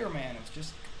of Spider-Man is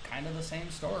just kind of the same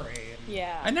story.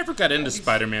 Yeah. I never got into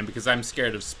Spider-Man because I'm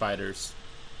scared of spiders.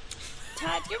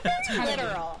 Todd, you're very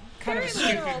literal. Very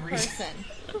literal person.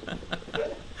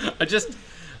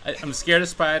 I'm scared of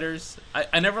spiders.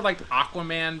 I never liked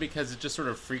Aquaman because it just sort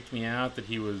of freaked me out that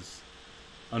he was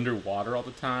underwater all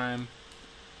the time.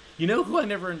 Who I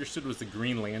never understood was the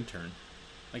Green Lantern.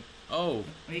 Like, well,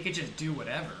 you could just do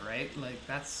whatever, right? Like,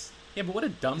 that's... Yeah, but what a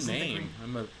dumb name.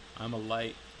 I'm a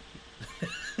light...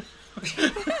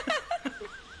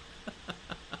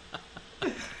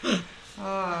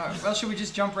 Well, should we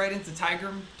just jump right into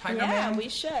Tiger Man? Yeah, we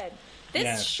should.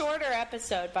 This shorter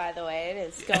episode, by the way, it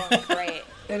is going great.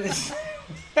 It is.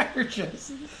 We're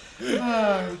just... we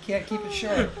can't keep it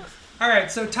short. All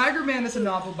right, so Tiger Man is a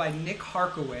novel by Nick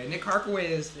Harkaway. Nick Harkaway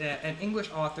is an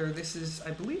English author. This is, I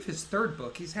believe, his third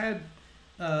book. He's had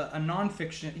a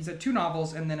nonfiction. He's had 2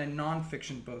 novels and then a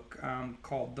nonfiction book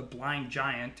called The Blind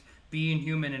Giant, Being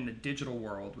Human in a Digital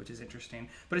World, which is interesting.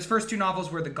 But his first 2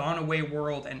 novels were The Gone Away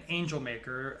World and Angel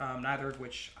Maker, neither of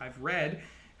which I've read.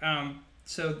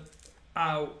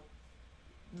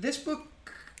 This book...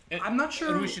 I'm not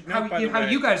sure how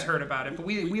you guys heard about it, but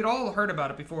we'd all heard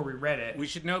about it before we read it. We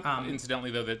should note,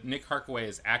 incidentally, though, that Nick Harkaway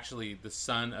is actually the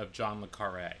son of John le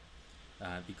Carré,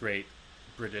 the great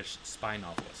British spy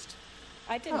novelist.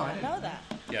 I did not know that.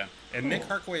 Yeah, and Nick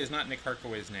Harkaway is not Nick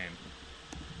Harkaway's name.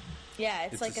 Yeah,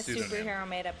 it's like a superhero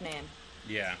made-up name.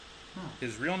 Yeah.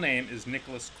 His real name is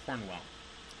Nicholas Cornwell.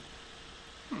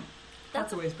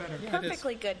 Harkaway's better. Yeah,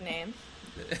 perfectly good name.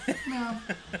 No.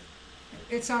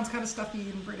 It sounds kind of stuffy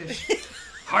and British.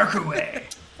 Harkaway.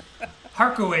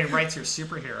 Harkaway writes your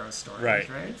superhero stories,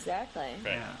 right? Exactly.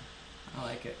 Right. Yeah, I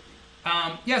like it.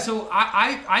 So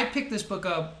I picked this book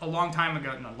up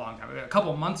a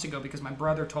couple months ago because my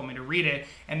brother told me to read it,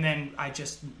 and then I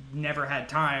just never had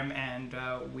time, and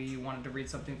we wanted to read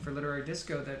something for Literary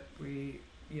Disco that we,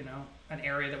 an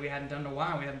area that we hadn't done in a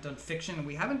while. We haven't done fiction, and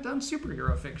we haven't done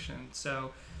superhero fiction,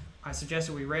 so I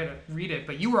suggested we read it,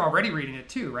 but you were already reading it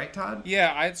too, right, Todd?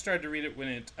 Yeah, I had started to read it when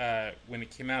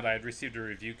it came out. I had received a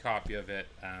review copy of it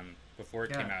before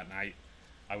it came out, and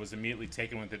I was immediately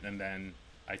taken with it, and then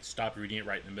I stopped reading it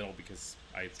right in the middle because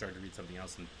I started to read something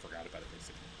else and forgot about it,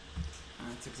 basically.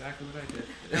 That's exactly what I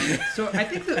did. So I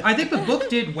think the book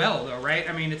did well, though, right?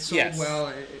 I mean, it sold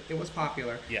well. It was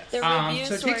popular. Yes. The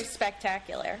reviews were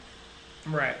spectacular.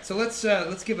 Right. So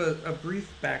let's give a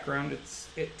brief background.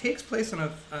 It takes place on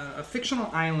a fictional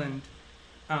island,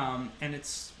 and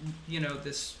it's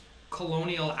this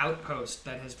colonial outpost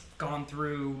that has gone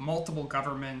through multiple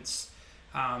governments,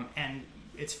 and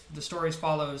the stories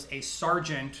follows a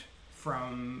sergeant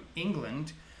from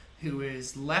England who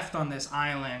is left on this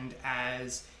island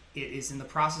as it is in the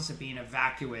process of being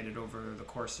evacuated over the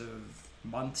course of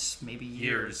months, maybe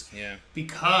years. Yeah.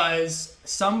 Because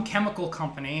some chemical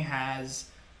company has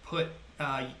put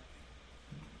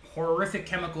horrific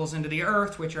chemicals into the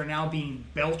earth, which are now being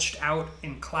belched out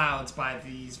in clouds by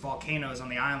these volcanoes on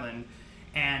the island.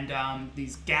 And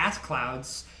these gas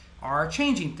clouds are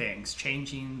changing things,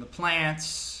 changing the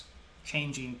plants,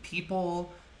 changing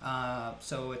people.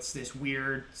 So it's this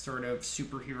weird sort of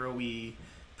superhero-y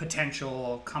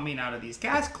potential coming out of these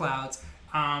gas clouds.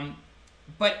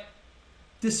 But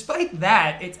despite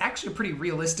that, it's actually a pretty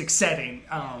realistic setting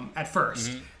at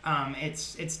first.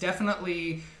 It's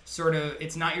definitely sort of,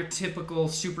 it's not your typical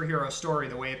superhero story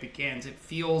the way it begins. It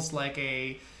feels like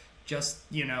a just,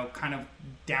 kind of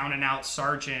down and out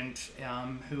sergeant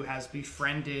who has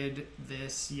befriended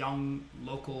this young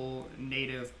local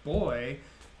native boy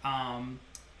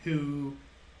who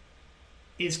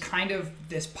is kind of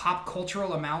this pop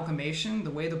cultural amalgamation.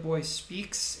 The way the boy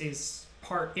speaks is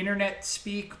part internet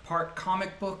speak, part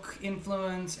comic book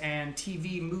influence, and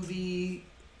TV, movie,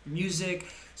 music.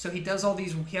 So he has all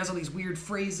these weird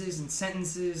phrases and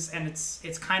sentences, and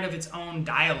it's kind of its own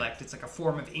dialect. It's like a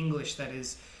form of English that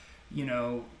is,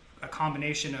 a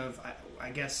combination of,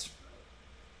 I guess,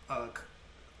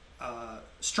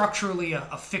 structurally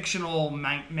a fictional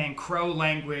Mancro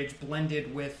language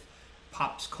blended with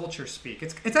pop culture speak.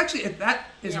 It's actually, that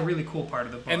is a really cool part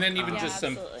of the book. And then even just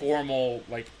some absolutely. formal,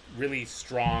 like really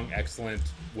strong, excellent,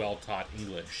 well-taught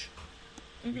English,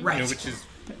 right,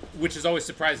 which is always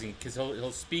surprising because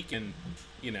he'll speak in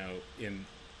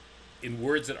in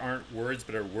words that aren't words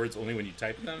but are words only when you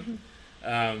type them,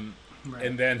 Right.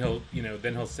 and then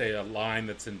he'll say a line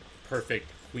that's in perfect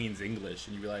Queen's English,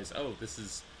 and you realize, oh, this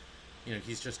is,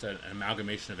 he's just an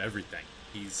amalgamation of everything.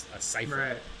 He's a cipher.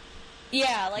 Right.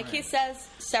 Yeah, like he says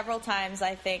several times,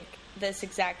 I think, this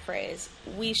exact phrase,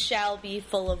 "We shall be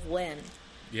full of wind."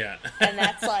 Yeah. And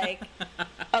that's like,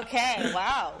 okay,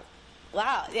 wow.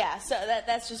 Yeah, so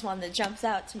that's just one that jumps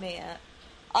out to me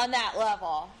on that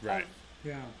level. Right.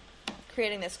 Yeah. Of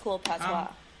creating this cool patois.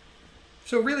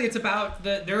 So really, it's about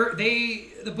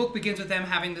the book begins with them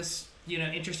having this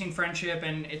interesting friendship,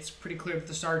 and it's pretty clear that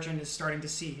the sergeant is starting to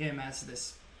see him as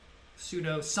this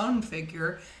pseudo son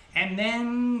figure, and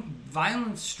then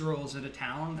violence strolls into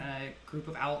town. A group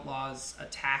of outlaws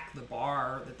attack the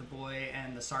bar that the boy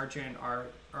and the sergeant are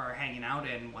hanging out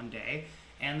in one day,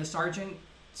 and the sergeant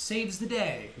saves the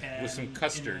day With some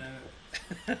custard.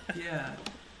 Yeah.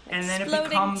 And then it Exploding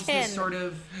becomes tin. this sort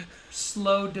of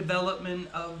slow development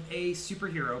of a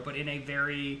superhero, but in a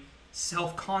very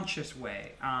self-conscious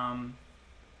way. I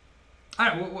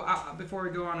don't know, before we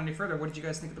go on any further, what did you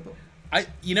guys think of the book?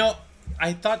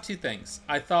 I thought two things.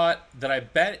 I thought that I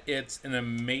bet it's an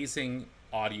amazing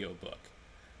audiobook.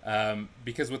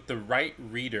 Because with the right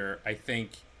reader, I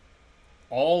think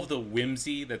all of the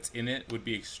whimsy that's in it would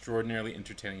be extraordinarily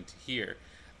entertaining to hear.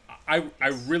 I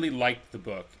really liked the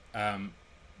book.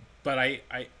 But I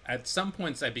at some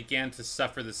points I began to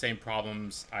suffer the same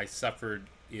problems I suffered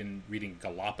in reading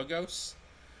Galapagos,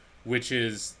 which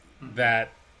is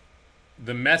that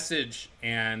the message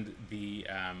and the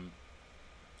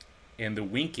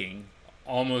winking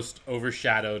almost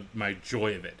overshadowed my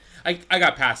joy of it. I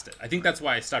got past it. I think that's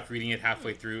why I stopped reading it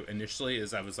halfway through initially,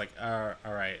 is I was like, all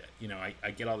right,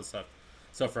 I get all the stuff,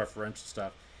 self-referential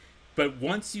stuff. But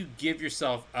once you give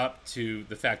yourself up to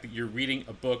the fact that you're reading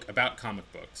a book about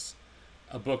comic books,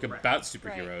 a book about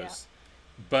superheroes,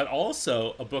 but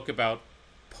also a book about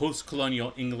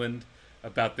post-colonial England,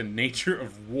 about the nature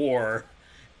of war,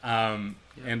 and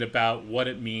about what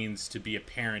it means to be a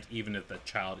parent even if the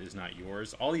child is not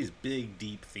yours. All these big,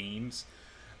 deep themes.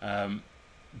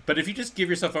 But if you just give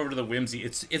yourself over to the whimsy,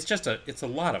 it's a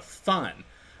lot of fun.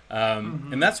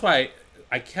 And that's why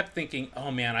I kept thinking, oh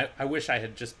man, I wish I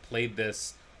had just played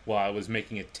this while I was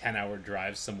making a 10-hour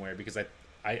drive somewhere, because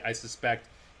I suspect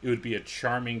it would be a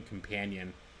charming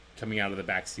companion coming out of the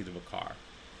backseat of a car.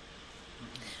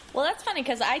 Well, that's funny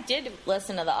because I did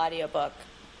listen to the audiobook,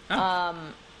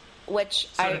 which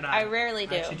So did I rarely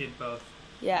do. I actually did both.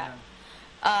 Yeah.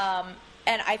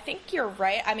 And I think you're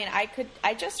right. I mean,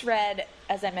 I just read,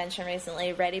 as I mentioned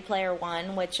recently, Ready Player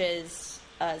One, which is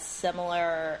a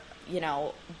similar,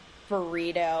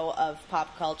 burrito of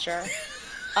pop culture.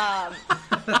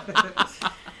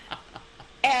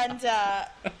 And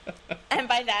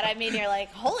by that I mean you're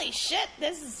like, holy shit,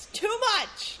 this is too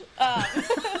much.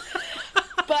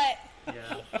 But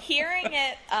hearing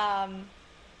it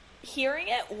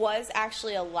was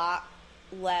actually a lot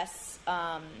less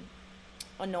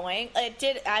annoying. It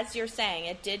did, as you're saying,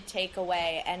 it did take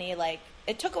away any, like,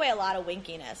 it took away a lot of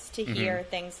winkiness to hear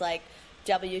things like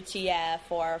WTF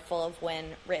or Full of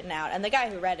Wind written out. And the guy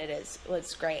who read it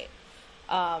was great.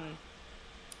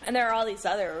 And there are all these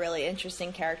other really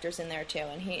interesting characters in there, too,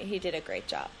 and he did a great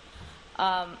job.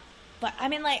 But, I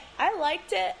mean, like, I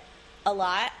liked it a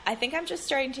lot. I think I'm just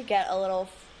starting to get a little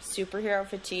superhero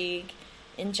fatigue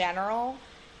in general.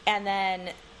 And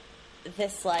then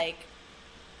this, like,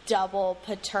 double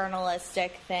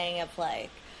paternalistic thing of, like,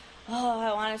 oh,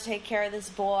 I want to take care of this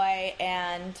boy,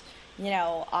 and, you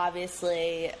know,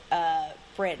 obviously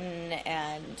Britain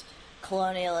and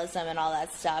colonialism and all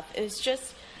that stuff. It was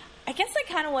just, I guess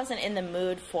I kind of wasn't in the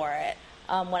mood for it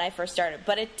when I first started.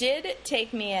 But it did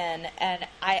take me in, and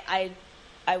I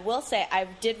will say I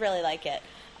did really like it.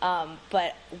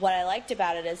 But what I liked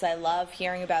about it is I love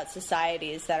hearing about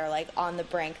societies that are, like, on the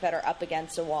brink, that are up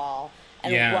against a wall,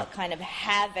 and what kind of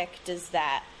havoc does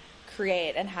that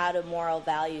create, and how do moral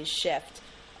values shift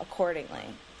accordingly.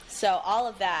 So all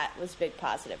of that was a big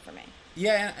positive for me.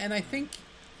 Yeah, and I think,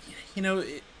 you know,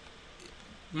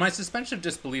 my suspension of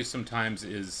disbelief sometimes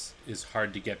is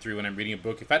hard to get through when I'm reading a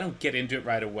book. If I don't get into it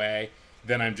right away,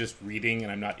 then I'm just reading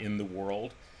and I'm not in the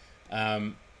world.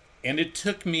 And it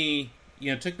took me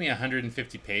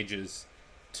 150 pages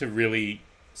to really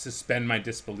suspend my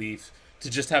disbelief, to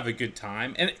just have a good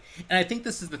time. And I think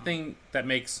this is the thing that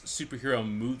makes superhero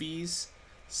movies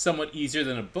somewhat easier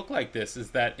than a book like this,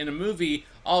 is that in a movie,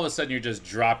 all of a sudden you're just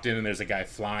dropped in and there's a guy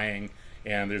flying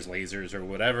and there's lasers or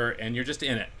whatever, and you're just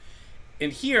in it.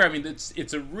 And here, I mean,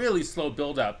 it's a really slow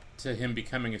build-up to him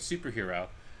becoming a superhero.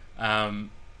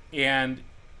 And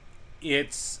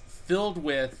it's filled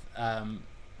with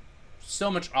so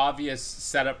much obvious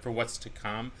setup for what's to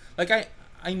come. Like,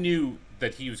 I knew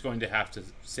that he was going to have to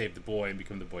save the boy and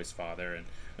become the boy's father,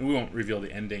 and we won't reveal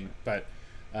the ending, but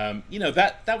you know,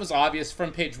 that was obvious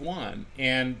from page one.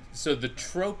 And so the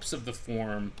tropes of the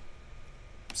form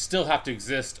still have to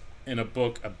exist in a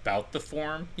book about the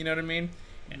form, you know what I mean?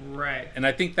 Right. And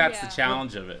I think that's the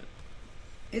challenge of it.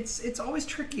 It's always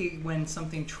tricky when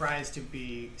something tries to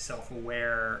be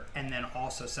self-aware and then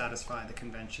also satisfy the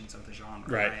conventions of the genre,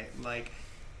 right? Like,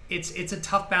 it's a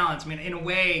tough balance. I mean, in a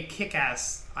way,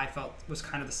 Kick-Ass, I felt, was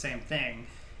kind of the same thing.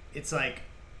 It's like,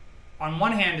 on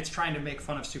one hand, it's trying to make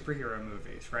fun of superhero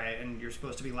movies, right? And you're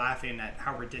supposed to be laughing at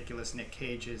how ridiculous Nick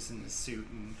Cage is in the suit.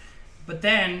 But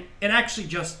then, it actually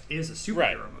just is a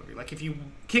superhero movie. Like, if you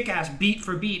Kick-Ass beat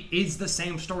for beat is the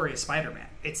same story as Spider-Man.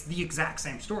 It's the exact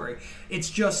same story. It's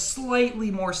just slightly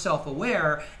more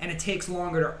self-aware, and it takes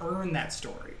longer to earn that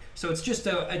story. So it's just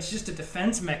a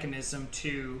defense mechanism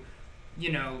to,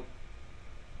 you know,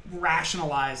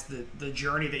 rationalize the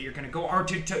journey that you're going to go, or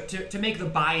to make the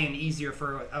buy-in easier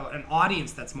for an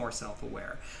audience that's more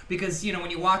self-aware. Because, you know, when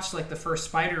you watch, like, the first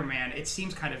Spider-Man, it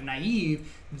seems kind of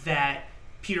naive that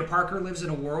Peter Parker lives in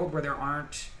a world where there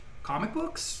aren't comic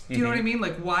books. Do you know what I mean?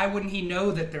 Like, why wouldn't he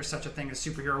know that there's such a thing as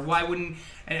superhero? Why wouldn't...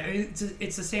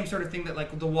 It's the same sort of thing that,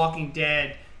 like, The Walking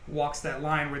Dead walks that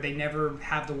line where they never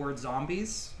have the word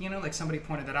zombies. You know, like, somebody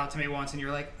pointed that out to me once, and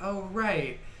you're like, oh,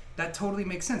 right. That totally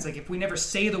makes sense. Like, if we never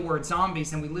say the word zombies,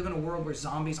 then we live in a world where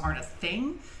zombies aren't a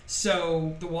thing.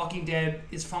 So The Walking Dead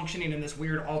is functioning in this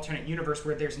weird alternate universe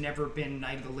where there's never been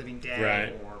Night of the Living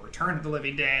Dead or Return of the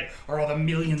Living Dead or all the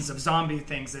millions of zombie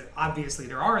things that obviously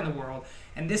there are in the world.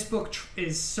 And this book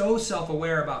is so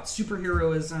self-aware about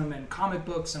superheroism and comic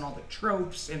books and all the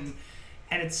tropes. And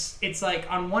it's like,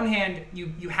 on one hand,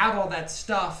 you have all that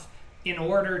stuff in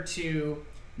order to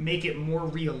make it more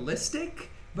realistic.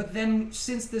 But then,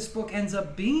 since this book ends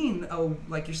up being,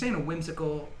 like you're saying, a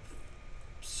whimsical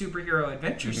superhero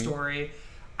adventure story,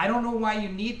 I don't know why you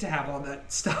need to have all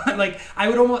that stuff. Like, I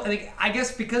would almost, like, I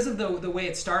guess because of the way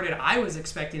it started, I was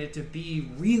expecting it to be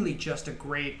really just a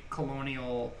great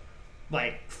colonial,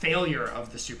 like, failure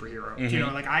of the superhero. You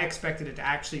know, like, I expected it to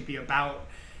actually be about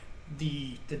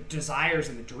the desires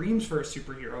and the dreams for a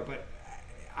superhero, but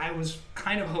I was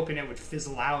kind of hoping it would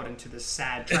fizzle out into this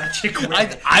sad, tragic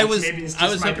way. I was my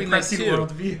hoping that depressing too.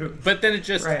 worldview. But then it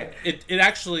just it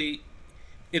actually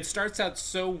starts out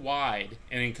so wide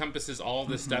and encompasses all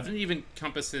this stuff, and even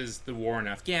encompasses the war in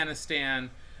Afghanistan.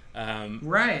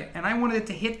 Right, and I wanted it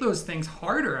to hit those things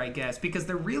harder, I guess, because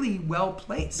they're really well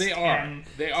placed. They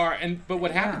are, but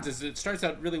what happens is it starts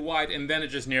out really wide, and then it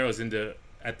just narrows into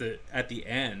at the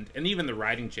end, and even the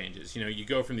writing changes. You know, you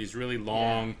go from these really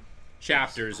long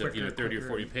chapters of 30 or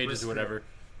 40 pages or whatever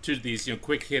to these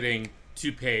quick hitting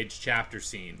 2-page chapter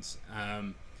scenes,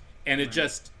 and it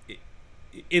just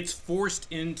it's forced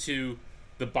into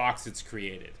the box it's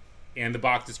created, and the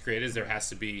box it's created is there has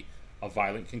to be a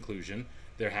violent conclusion,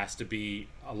 There has to be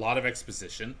a lot of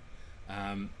exposition,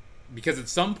 because at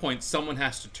some point someone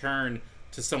has to turn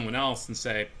to someone else and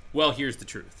say, well, here's the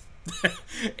truth.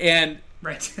 And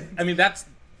right. I mean, that's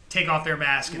take off their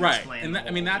mask and right. explain And the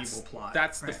whole that's evil plot.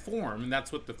 that's right. the form, and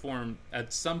that's what the form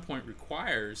at some point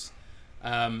requires.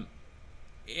 And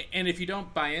if you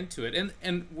don't buy into it,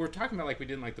 and we're talking about like we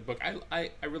didn't like the book. I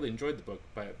really enjoyed the book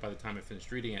by the time I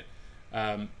finished reading it.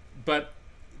 But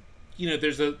you know,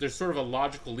 there's sort of a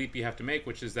logical leap you have to make,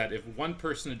 which is that if one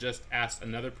person had just asked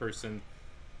another person,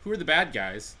 who are the bad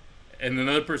guys, and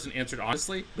another person answered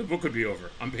honestly, the book would be over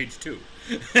on page 2.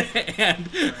 And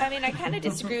I mean, I kind of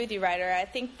disagree with you, Ryder. I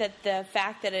think that the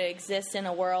fact that it exists in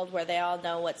a world where they all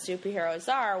know what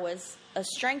superheroes are was a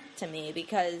strength to me,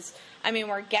 because, I mean,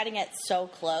 we're getting it so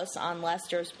close on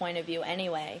Lester's point of view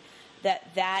anyway,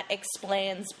 that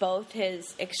explains both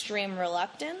his extreme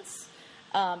reluctance,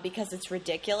 because it's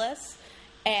ridiculous,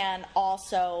 and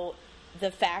also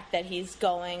the fact that he's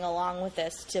going along with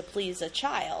this to please a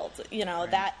child. You know,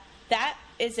 right. that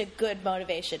is a good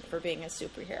motivation for being a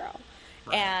superhero.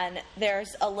 Right. And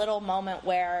there's a little moment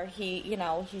where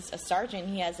he's a sergeant,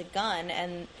 he has a gun,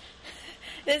 and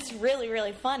it's really,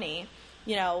 really funny.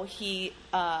 You know, he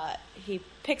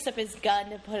picks up his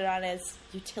gun to put it on his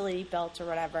utility belt or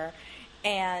whatever,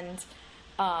 and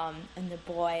the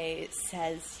boy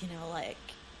says, you know, like,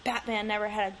 Batman never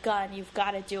had a gun, you've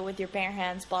got to do it with your bare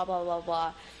hands, blah, blah, blah,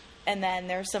 blah. And then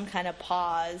there's some kind of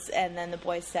pause, and then the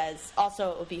boy says,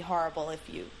 also, it would be horrible if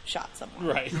you shot someone.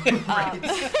 right.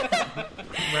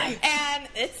 Right. And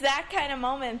it's that kind of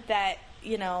moment that,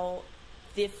 you know,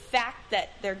 the fact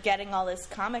that they're getting all this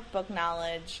comic book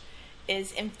knowledge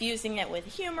is infusing it with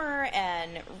humor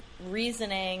and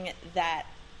reasoning that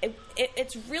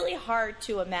it's really hard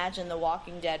to imagine the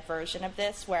Walking Dead version of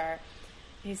this, where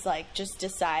he's like just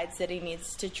decides that he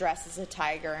needs to dress as a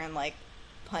tiger and like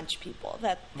punch people.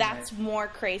 That's right. More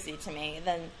crazy to me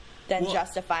than well,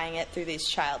 justifying it through these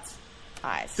child's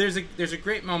eyes. There's a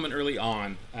great moment early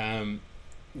on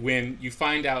when you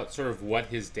find out sort of what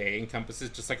his day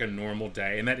encompasses, just like a normal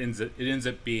day, and that ends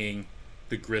up being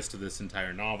the grist of this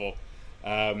entire novel.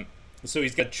 So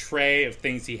he's got a tray of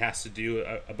things he has to do,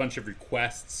 a bunch of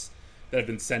requests that have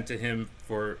been sent to him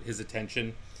for his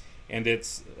attention, and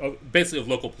it's basically of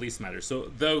local police matters.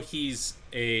 So though he's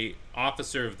a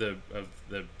officer of the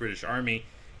British Army,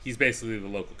 he's basically the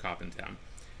local cop in town.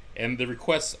 And the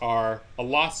requests are a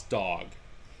lost dog.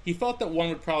 He felt that one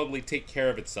would probably take care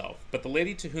of itself, but the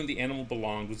lady to whom the animal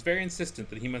belonged was very insistent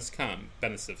that he must come,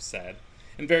 Benisif said,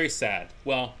 and very sad.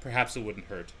 Well, perhaps it wouldn't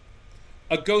hurt.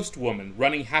 A ghost woman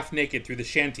running half-naked through the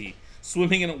shanty,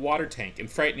 swimming in a water tank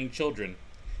and frightening children.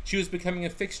 She was becoming a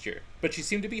fixture, but she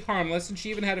seemed to be harmless, and she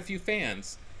even had a few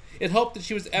fans. It helped that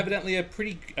she was evidently a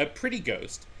pretty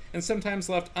ghost, and sometimes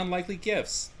left unlikely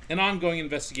gifts. An ongoing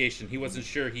investigation he wasn't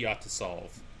sure he ought to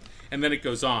solve. And then it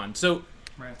goes on. So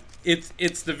right.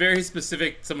 It's the very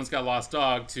specific, someone's got a lost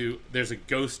dog, to there's a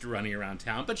ghost running around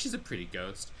town, but she's a pretty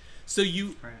ghost. So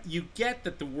you get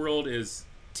that the world is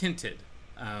tinted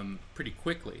pretty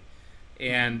quickly.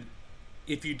 And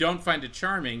if you don't find it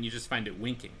charming, you just find it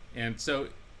winking. And so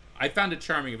I found it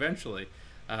charming eventually,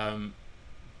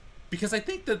 because I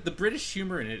think that the British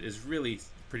humor in it is really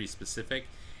pretty specific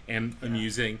and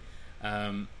amusing.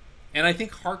 And I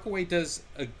think Harkaway does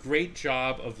a great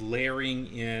job of layering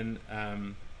in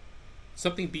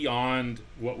something beyond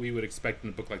what we would expect in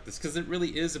a book like this, because it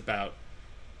really is about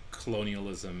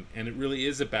colonialism, and it really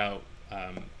is about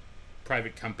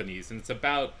private companies, and it's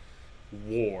about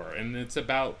war, and it's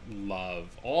about love.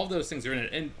 All those things are in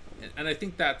it, and I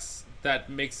think that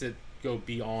makes it go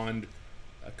beyond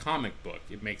a comic book.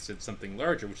 It makes it something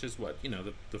larger, which is what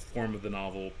the form of the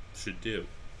novel should do.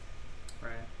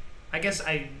 Right. I guess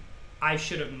I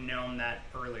should have known that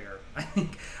earlier.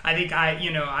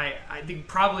 I think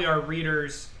probably our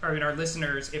readers, or our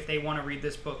listeners, if they want to read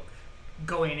this book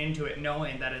going into it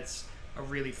knowing that it's a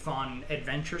really fun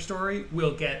adventure story,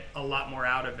 will get a lot more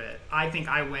out of it. I think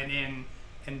I went in,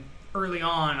 and early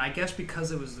on, I guess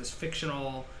because it was this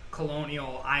fictional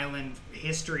colonial island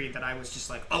history, that I was just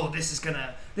like, oh, this is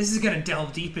gonna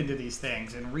delve deep into these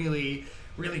things and really,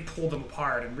 really pull them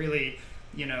apart, and really,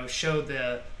 show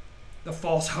the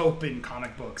false hope in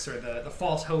comic books, or the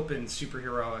false hope in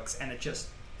superheroics, and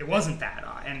it wasn't that,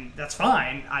 and that's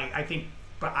fine, I think,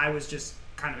 but I was just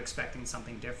kind of expecting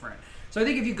something different. So I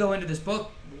think if you go into this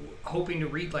book hoping to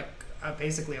read like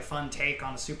basically a fun take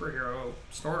on a superhero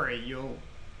story, you'll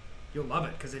love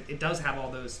it, because it does have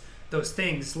all those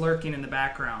things lurking in the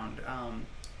background.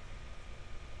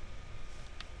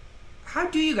 How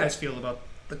do you guys feel about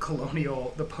the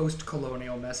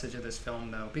post-colonial message of this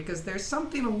film, though? Because there's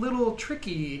something a little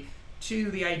tricky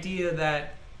to the idea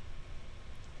that,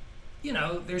 you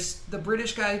know, there's the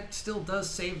British guy still does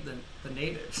save the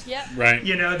natives. Yep. Right.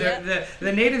 You know,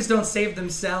 the natives don't save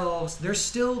themselves. They're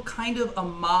still kind of a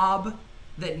mob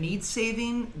that needs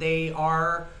saving. They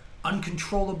are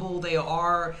uncontrollable.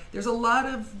 There's a lot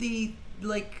of the,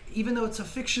 like, even though it's a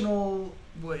fictional,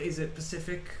 what is it,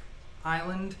 Pacific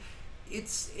Island,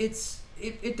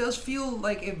 it does feel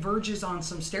like it verges on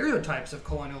some stereotypes of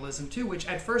colonialism too, which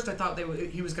at first I thought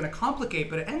he was going to complicate,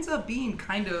 but it ends up being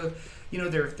kind of, you know,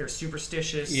 they're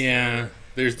superstitious. Yeah,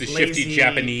 there's the lazy, shifty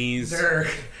Japanese.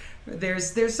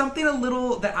 There's something a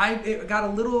little that it got a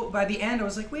little, by the end I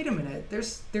was like, wait a minute,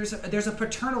 there's a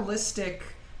paternalistic,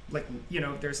 like, you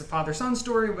know, there's a father-son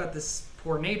story about this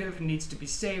poor native who needs to be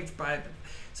saved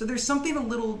so there's something a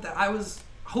little that I was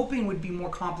hoping would be more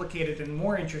complicated and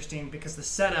more interesting, because the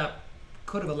setup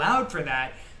could have allowed for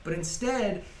that, but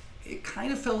instead it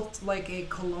kind of felt like a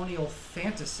colonial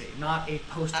fantasy, not a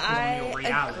post-colonial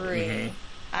reality.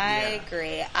 I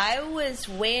agree. I was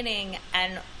waiting,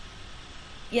 and,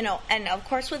 you know, and of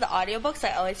course with the audiobooks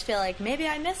I always feel like maybe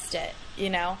I missed it, you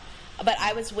know, but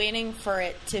I was waiting for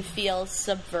it to feel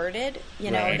subverted,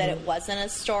 you know, that it wasn't a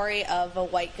story of a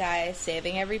white guy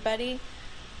saving everybody,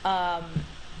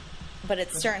 but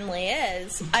it certainly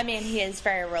is. I mean, he is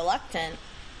very reluctant,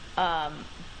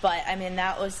 but I mean,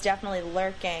 that was definitely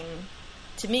lurking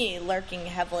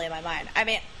heavily in my mind. I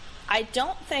mean, I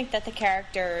don't think that the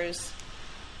characters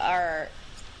are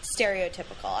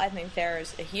stereotypical. I think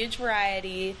there's a huge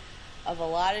variety of a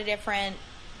lot of different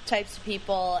types of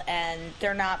people, and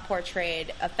they're not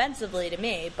portrayed offensively to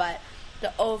me, but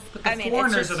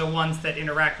foreigners are the ones that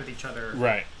interact with each other.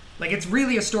 Right. Like, it's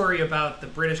really a story about the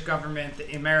British government,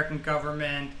 the American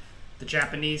government, the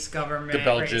Japanese government. The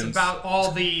Belgians. Right? It's about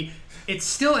all it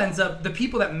still ends up, the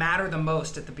people that matter the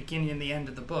most at the beginning and the end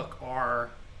of the book are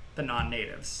the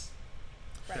non-natives.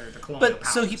 Right. They're the colonial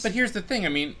powers. But here's the thing. I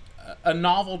mean, a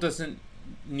novel doesn't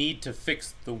need to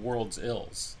fix the world's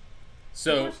ills.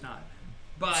 So, of course not.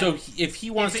 But so if he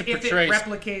wants to portray, if it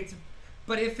replicates,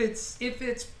 but if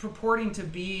it's purporting to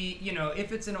be, you know,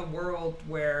 if it's in a world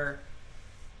where,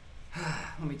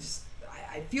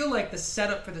 I feel like the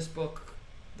setup for this book,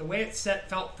 the way it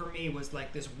felt for me was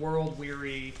like this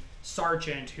world-weary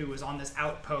sergeant who was on this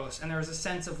outpost, and there was a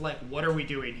sense of like, what are we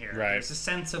doing here? Right. There's a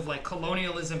sense of like,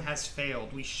 colonialism has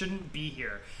failed. We shouldn't be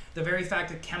here. The very fact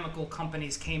that chemical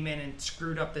companies came in and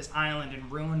screwed up this island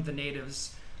and ruined the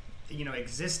natives', you know,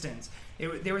 existence.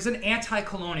 There was an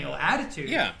anti-colonial attitude.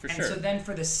 Yeah, for sure. And so then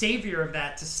for the savior of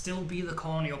that to still be the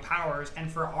colonial powers,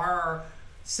 and for our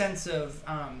sense of,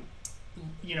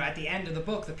 you know, at the end of the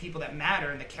book, the people that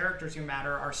matter and the characters who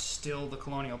matter are still the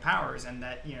colonial powers, and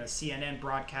that, you know, CNN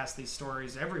broadcasts these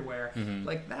stories everywhere. Mm-hmm.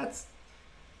 Like, that's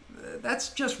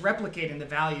just replicating the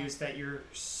values that you're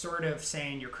sort of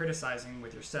saying you're criticizing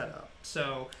with your setup.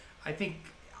 So I think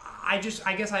I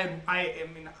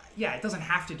mean, yeah, it doesn't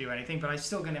have to do anything, but I'm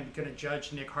still gonna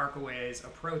judge Nick Harkaway's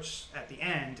approach at the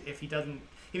end if he doesn't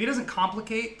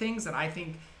complicate things that I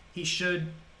think he should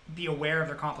be aware of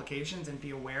their complications and be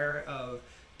aware of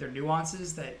their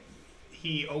nuances, that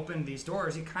he opened these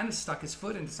doors. He kind of stuck his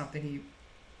foot into something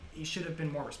he should have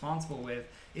been more responsible with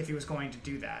if he was going to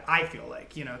do that. I feel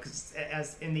like, you know, because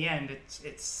as in the end,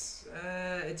 it's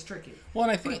tricky. Well,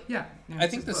 and I think, but, yeah, you know, I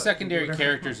think the secondary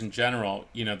characters in general,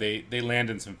 you know, they land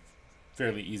in some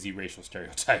fairly easy racial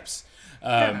stereotypes,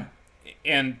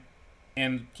 and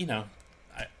you know,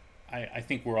 I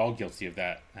think we're all guilty of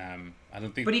that. I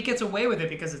don't think, but he gets away with it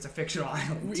because it's a fictional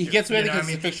island. He gets away with it because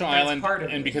it's a fictional island,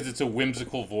 and because it's a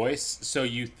whimsical voice. So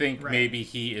you think maybe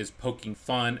he is poking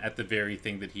fun at the very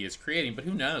thing that he is creating, but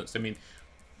who knows? I mean,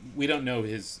 we don't know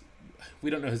his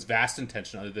vast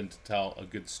intention other than to tell a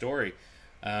good story.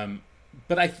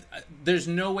 But there's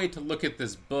no way to look at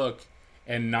this book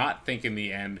and not think in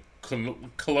the end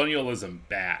colonialism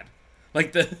bad.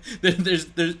 Like there's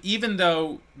even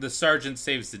though the sergeant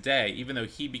saves the day, even though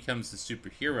he becomes the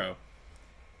superhero,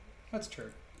 that's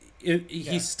true.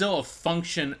 He's still a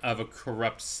function of a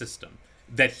corrupt system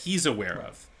that he's aware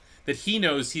of, that he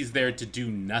knows he's there to do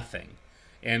nothing,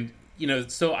 and you know.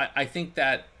 So I think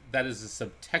that is a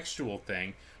subtextual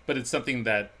thing, but it's something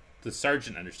that the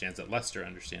sergeant understands, that Lester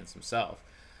understands himself.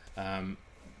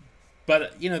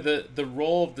 But you know, the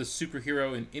role of the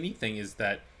superhero in anything is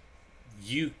that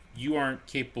you aren't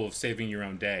capable of saving your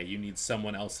own day. You need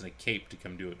someone else in a cape to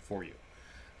come do it for you.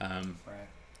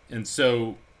 And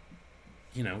so,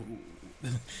 you know,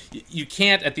 you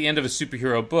can't, at the end of a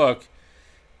superhero book,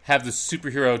 have the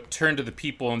superhero turn to the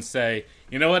people and say,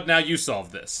 you know what, now you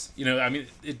solve this. You know, I mean,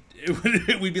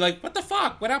 we'd be like, what the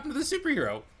fuck? What happened to the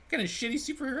superhero? What kind of shitty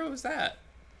superhero is that?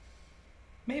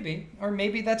 Maybe. Or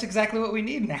maybe that's exactly what we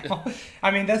need now.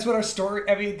 I mean, that's what our story...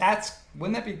 I mean,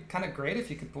 wouldn't that be kind of great if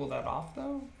you could pull that off,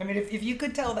 though? I mean, if you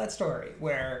could tell that story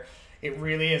where it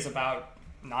really is about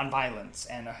nonviolence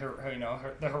and the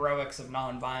heroics of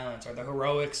nonviolence, or the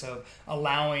heroics of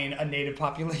allowing a native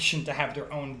population to have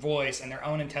their own voice and their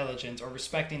own intelligence, or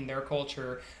respecting their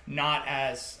culture not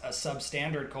as a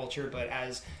substandard culture but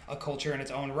as a culture in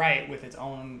its own right with its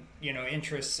own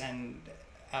interests and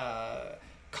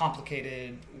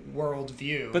complicated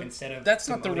worldview, but instead of that's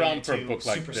not the realm for a to book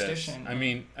like this. superstition. I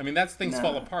mean that's Things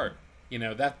Fall Apart.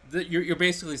 That you're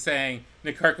basically saying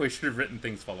Nick Harkaway should have written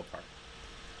Things Fall Apart.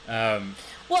 Hang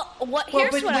on.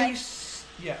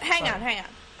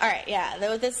 All right, yeah,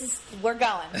 we're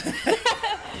going.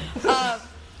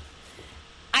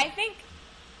 I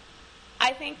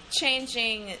think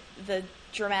changing the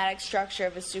dramatic structure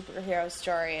of a superhero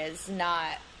story is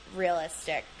not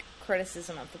realistic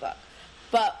criticism of the book.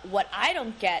 But what I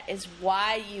don't get is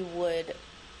why you would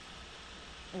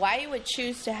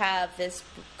choose to have this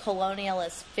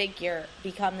colonialist figure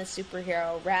become the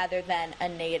superhero rather than a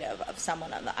native of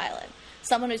someone on the island.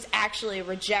 Someone who's actually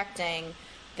rejecting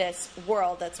this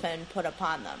world that's been put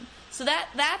upon them. So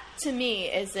that to me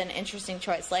is an interesting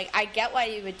choice. Like, I get why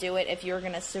you would do it if you were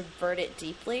going to subvert it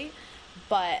deeply,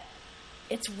 but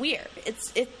it's weird.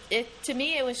 To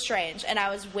me it was strange, and I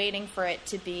was waiting for it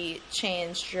to be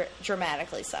changed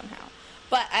dramatically somehow.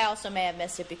 But I also may have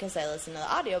missed it because I listened to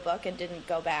the audiobook and didn't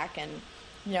go back and,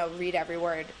 read every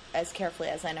word as carefully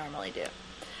as I normally do.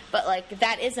 But, like,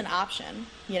 that is an option,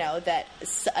 that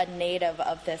a native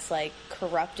of this, like,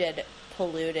 corrupted,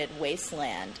 polluted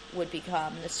wasteland would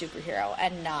become the superhero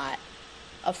and not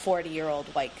a 40-year-old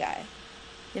white guy.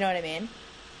 You know what I mean?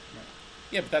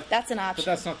 Yeah, but that's an option.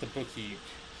 But that's not the book he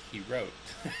wrote.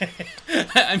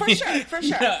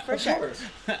 For sure.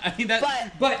 I mean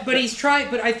that. But he's trying.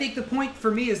 But I think the point for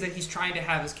me is that he's trying to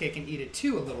have his cake and eat it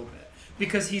too, a little bit,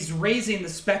 because he's raising the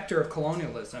specter of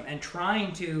colonialism and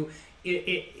trying to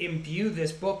imbue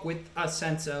this book with a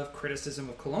sense of criticism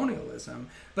of colonialism,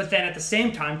 but then at the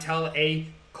same time tell a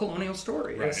colonial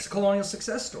story, right. A colonial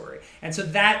success story. And so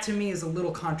that to me is a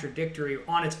little contradictory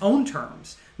on its own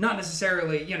terms, not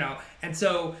necessarily, And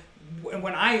so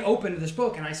when I opened this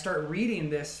book and I start reading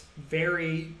this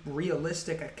very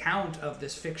realistic account of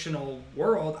this fictional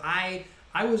world, I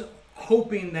was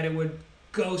hoping that it would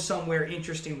go somewhere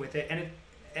interesting with it,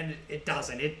 and it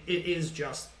doesn't. It is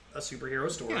just a superhero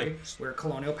story where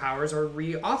colonial powers are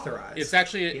reauthorized. It's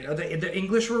actually the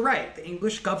English were right. The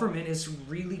English government is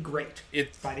really great.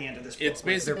 By the end of this book, it's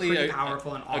basically they're pretty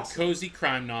powerful and awesome. A cozy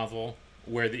crime novel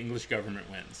where the English government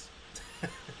wins.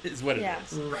 Is what it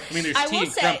is. Right. I mean, there's tea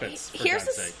and crumpets, for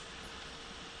God's sake.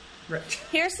 Right.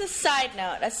 Here's a side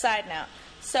note.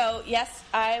 So, yes,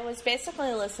 I was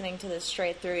basically listening to this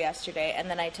straight through yesterday, and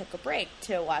then I took a break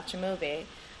to watch a movie.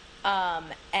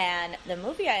 And the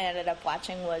movie I ended up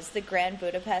watching was The Grand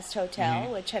Budapest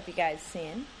Hotel, which have you guys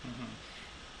seen? Mm-hmm.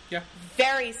 Yeah.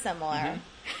 Very similar.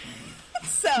 Mm-hmm.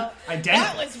 So, identical.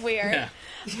 That was weird. Yeah.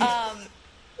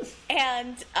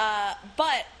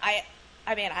 But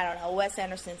I mean, I don't know. Wes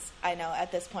Anderson's, I know,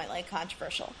 at this point, like,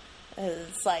 controversial.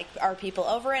 It's like, are people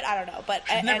over it? I don't know. But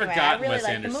never anyway, got I really Wes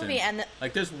like Anderson. the movie. And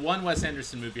like, there's one Wes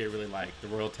Anderson movie I really like, The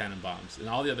Royal Tenenbaums, and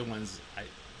all the other ones,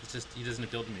 it's just, he doesn't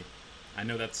appeal to me. I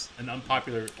know that's an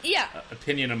unpopular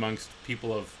opinion amongst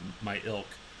people of my ilk.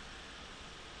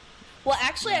 Well,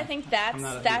 actually, I think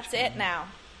that's it now.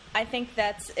 I think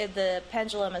the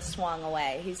pendulum has swung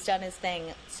away. He's done his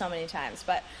thing so many times,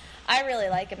 but I really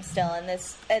like him still. And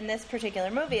this particular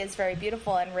movie is very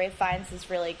beautiful, and Ralph Fiennes is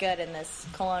really good in this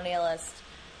colonialist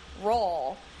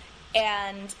role.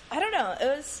 And I don't know.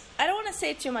 I don't want to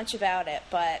say too much about it,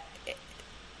 but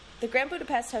the Grand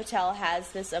Budapest Hotel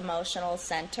has this emotional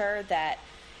center that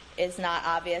is not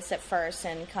obvious at first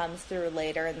and comes through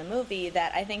later in the movie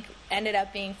that I think ended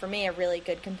up being, for me, a really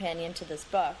good companion to this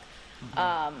book,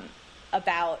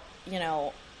 about,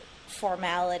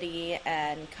 formality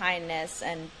and kindness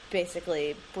and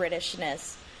basically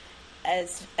Britishness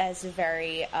as a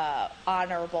very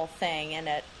honorable thing in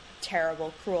a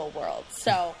terrible, cruel world.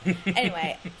 So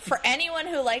anyway, for anyone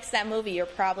who likes that movie, you're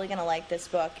probably going to like this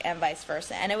book and vice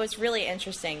versa. And it was really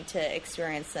interesting to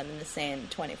experience them in the same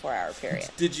 24-hour period.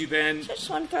 Did you then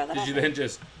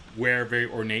just wear very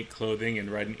ornate clothing and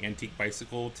ride an antique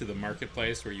bicycle to the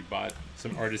marketplace where you bought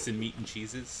some artisan meat and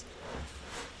cheeses?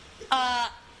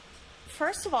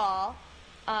 First of all,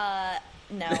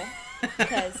 no,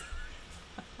 because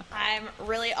I'm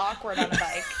really awkward on a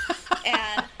bike.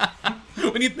 And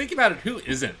when you think about it, who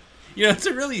isn't? You know, it's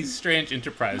a really strange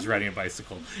enterprise riding a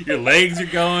bicycle. Your legs are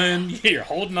going, you're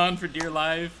holding on for dear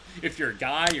life. If you're a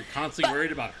guy, you're constantly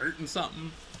worried about hurting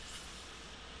something.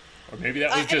 Or maybe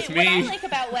that was just me. What I like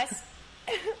about Wes,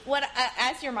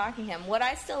 as you're mocking him, what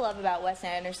I still love about Wes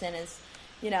Anderson is,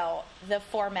 you know, the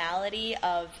formality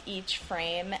of each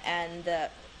frame and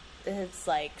his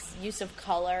like use of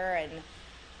color and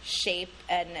shape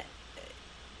and,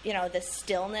 you know, the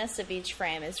stillness of each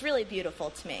frame is really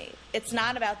beautiful to me. It's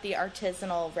not about the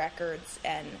artisanal records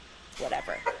and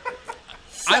whatever.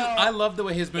 So, I love the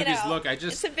way his movies look.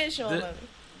 It's a visual movie.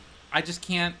 I just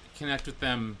can't connect with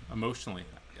them emotionally,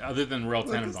 other than Royal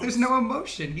Tenenbaums. There's no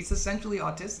emotion. He's essentially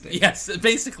autistic. Yes,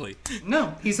 basically.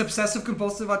 No, he's obsessive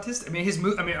compulsive autistic.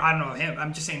 I mean, I don't know him.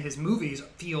 I'm just saying his movies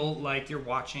feel like you're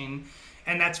watching,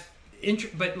 and that's.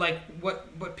 But like,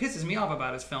 what pisses me off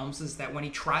about his films is that when he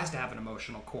tries to have an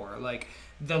emotional core, like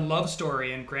the love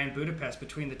story in Grand Budapest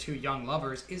between the two young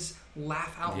lovers is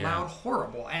laugh out loud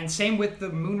horrible, and same with the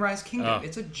Moonrise Kingdom.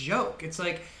 It's a joke. It's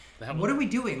like, what are we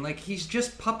doing? Like, he's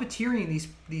just puppeteering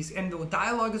these, and the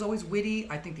dialogue is always witty.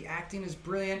 I think the acting is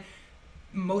brilliant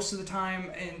most of the time,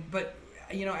 but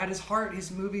you know, at his heart, his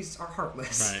movies are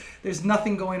heartless. Right. There's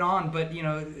nothing going on but, you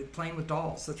know, playing with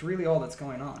dolls. That's really all that's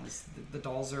going on. Is the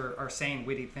dolls are saying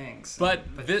witty things. But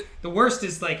the worst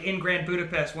is like in Grand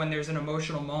Budapest when there's an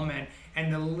emotional moment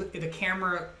and the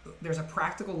camera, there's a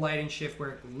practical lighting shift where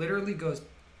it literally goes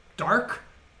dark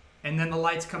and then the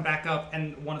lights come back up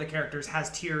and one of the characters has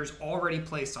tears already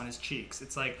placed on his cheeks.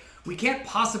 It's like, we can't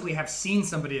possibly have seen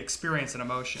somebody experience an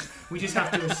emotion. We just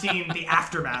have to have seen the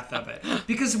aftermath of it.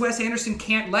 Because Wes Anderson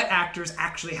can't let actors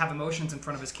actually have emotions in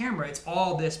front of his camera. It's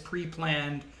all this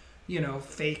pre-planned, you know,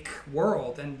 fake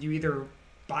world. And you either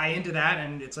buy into that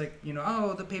and it's like, you know,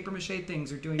 oh, the papier-mâché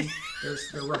things are doing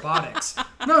their robotics.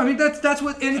 No, I mean, that's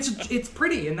what, and it's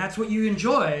pretty, and that's what you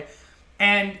enjoy.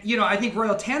 And, you know, I think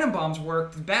Royal Tenenbaums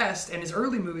worked best, and his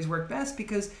early movies worked best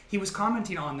because he was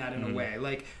commenting on that in a way.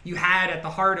 Like, you had at the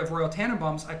heart of Royal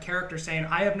Tenenbaums a character saying,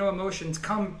 I have no emotions,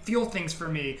 come feel things for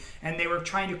me. And they were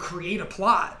trying to create a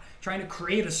plot, trying to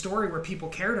create a story where people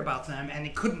cared about them, and they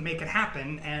couldn't make it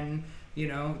happen. And, you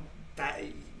know, that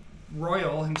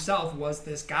Royal himself was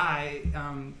this guy,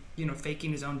 you know,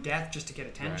 faking his own death just to get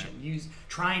attention. Right.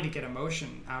 Trying to get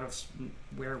emotion out of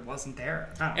where it wasn't there.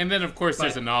 And then, of course,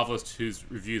 there's a novelist whose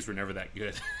reviews were never that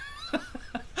good.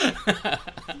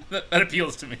 that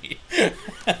appeals to me.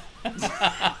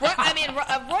 I mean,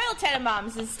 Royal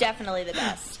Tenenbaums is definitely the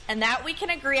best. And that we can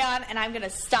agree on, and I'm going to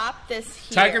stop this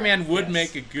here. Tiger Man would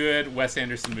make a good Wes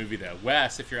Anderson movie, though.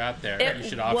 Wes, if you're out there, you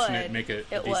should option it and make a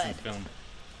decent film.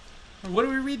 What are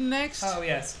we reading next? Oh,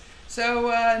 yes. So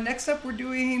next up, we're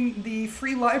doing the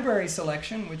free library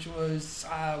selection, which was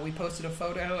we posted a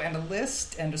photo and a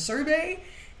list and a survey,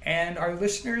 and our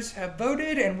listeners have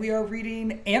voted, and we are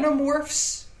reading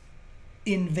Animorphs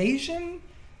Invasion,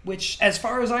 which, as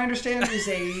far as I understand, is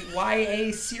a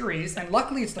YA series, and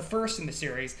luckily it's the first in the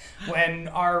series. When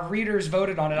our readers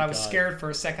voted on it, I was scared for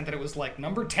a second that it was like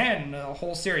number 10 in the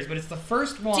whole series, but it's the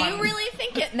first one. Do you really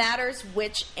think it matters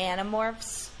which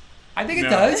Animorphs? I think it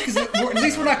does, because at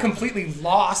least we're not completely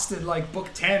lost in, like, book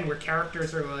 10, where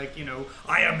characters are like, you know,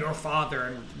 I am your father,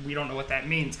 and we don't know what that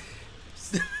means.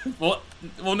 well,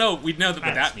 no, we know what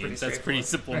that means. That's pretty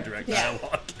simple and direct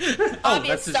dialogue.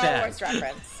 Obvious Star Wars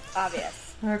reference.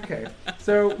 Obvious. Okay.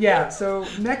 So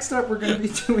next up we're going to be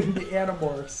doing the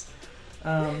Animorphs.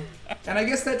 And I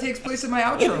guess that takes place in my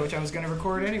outro, which I was going to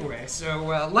record anyway. So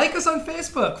like us on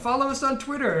Facebook, follow us on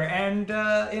Twitter, and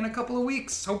in a couple of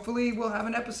weeks, hopefully we'll have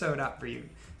an episode out for you.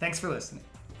 Thanks for listening.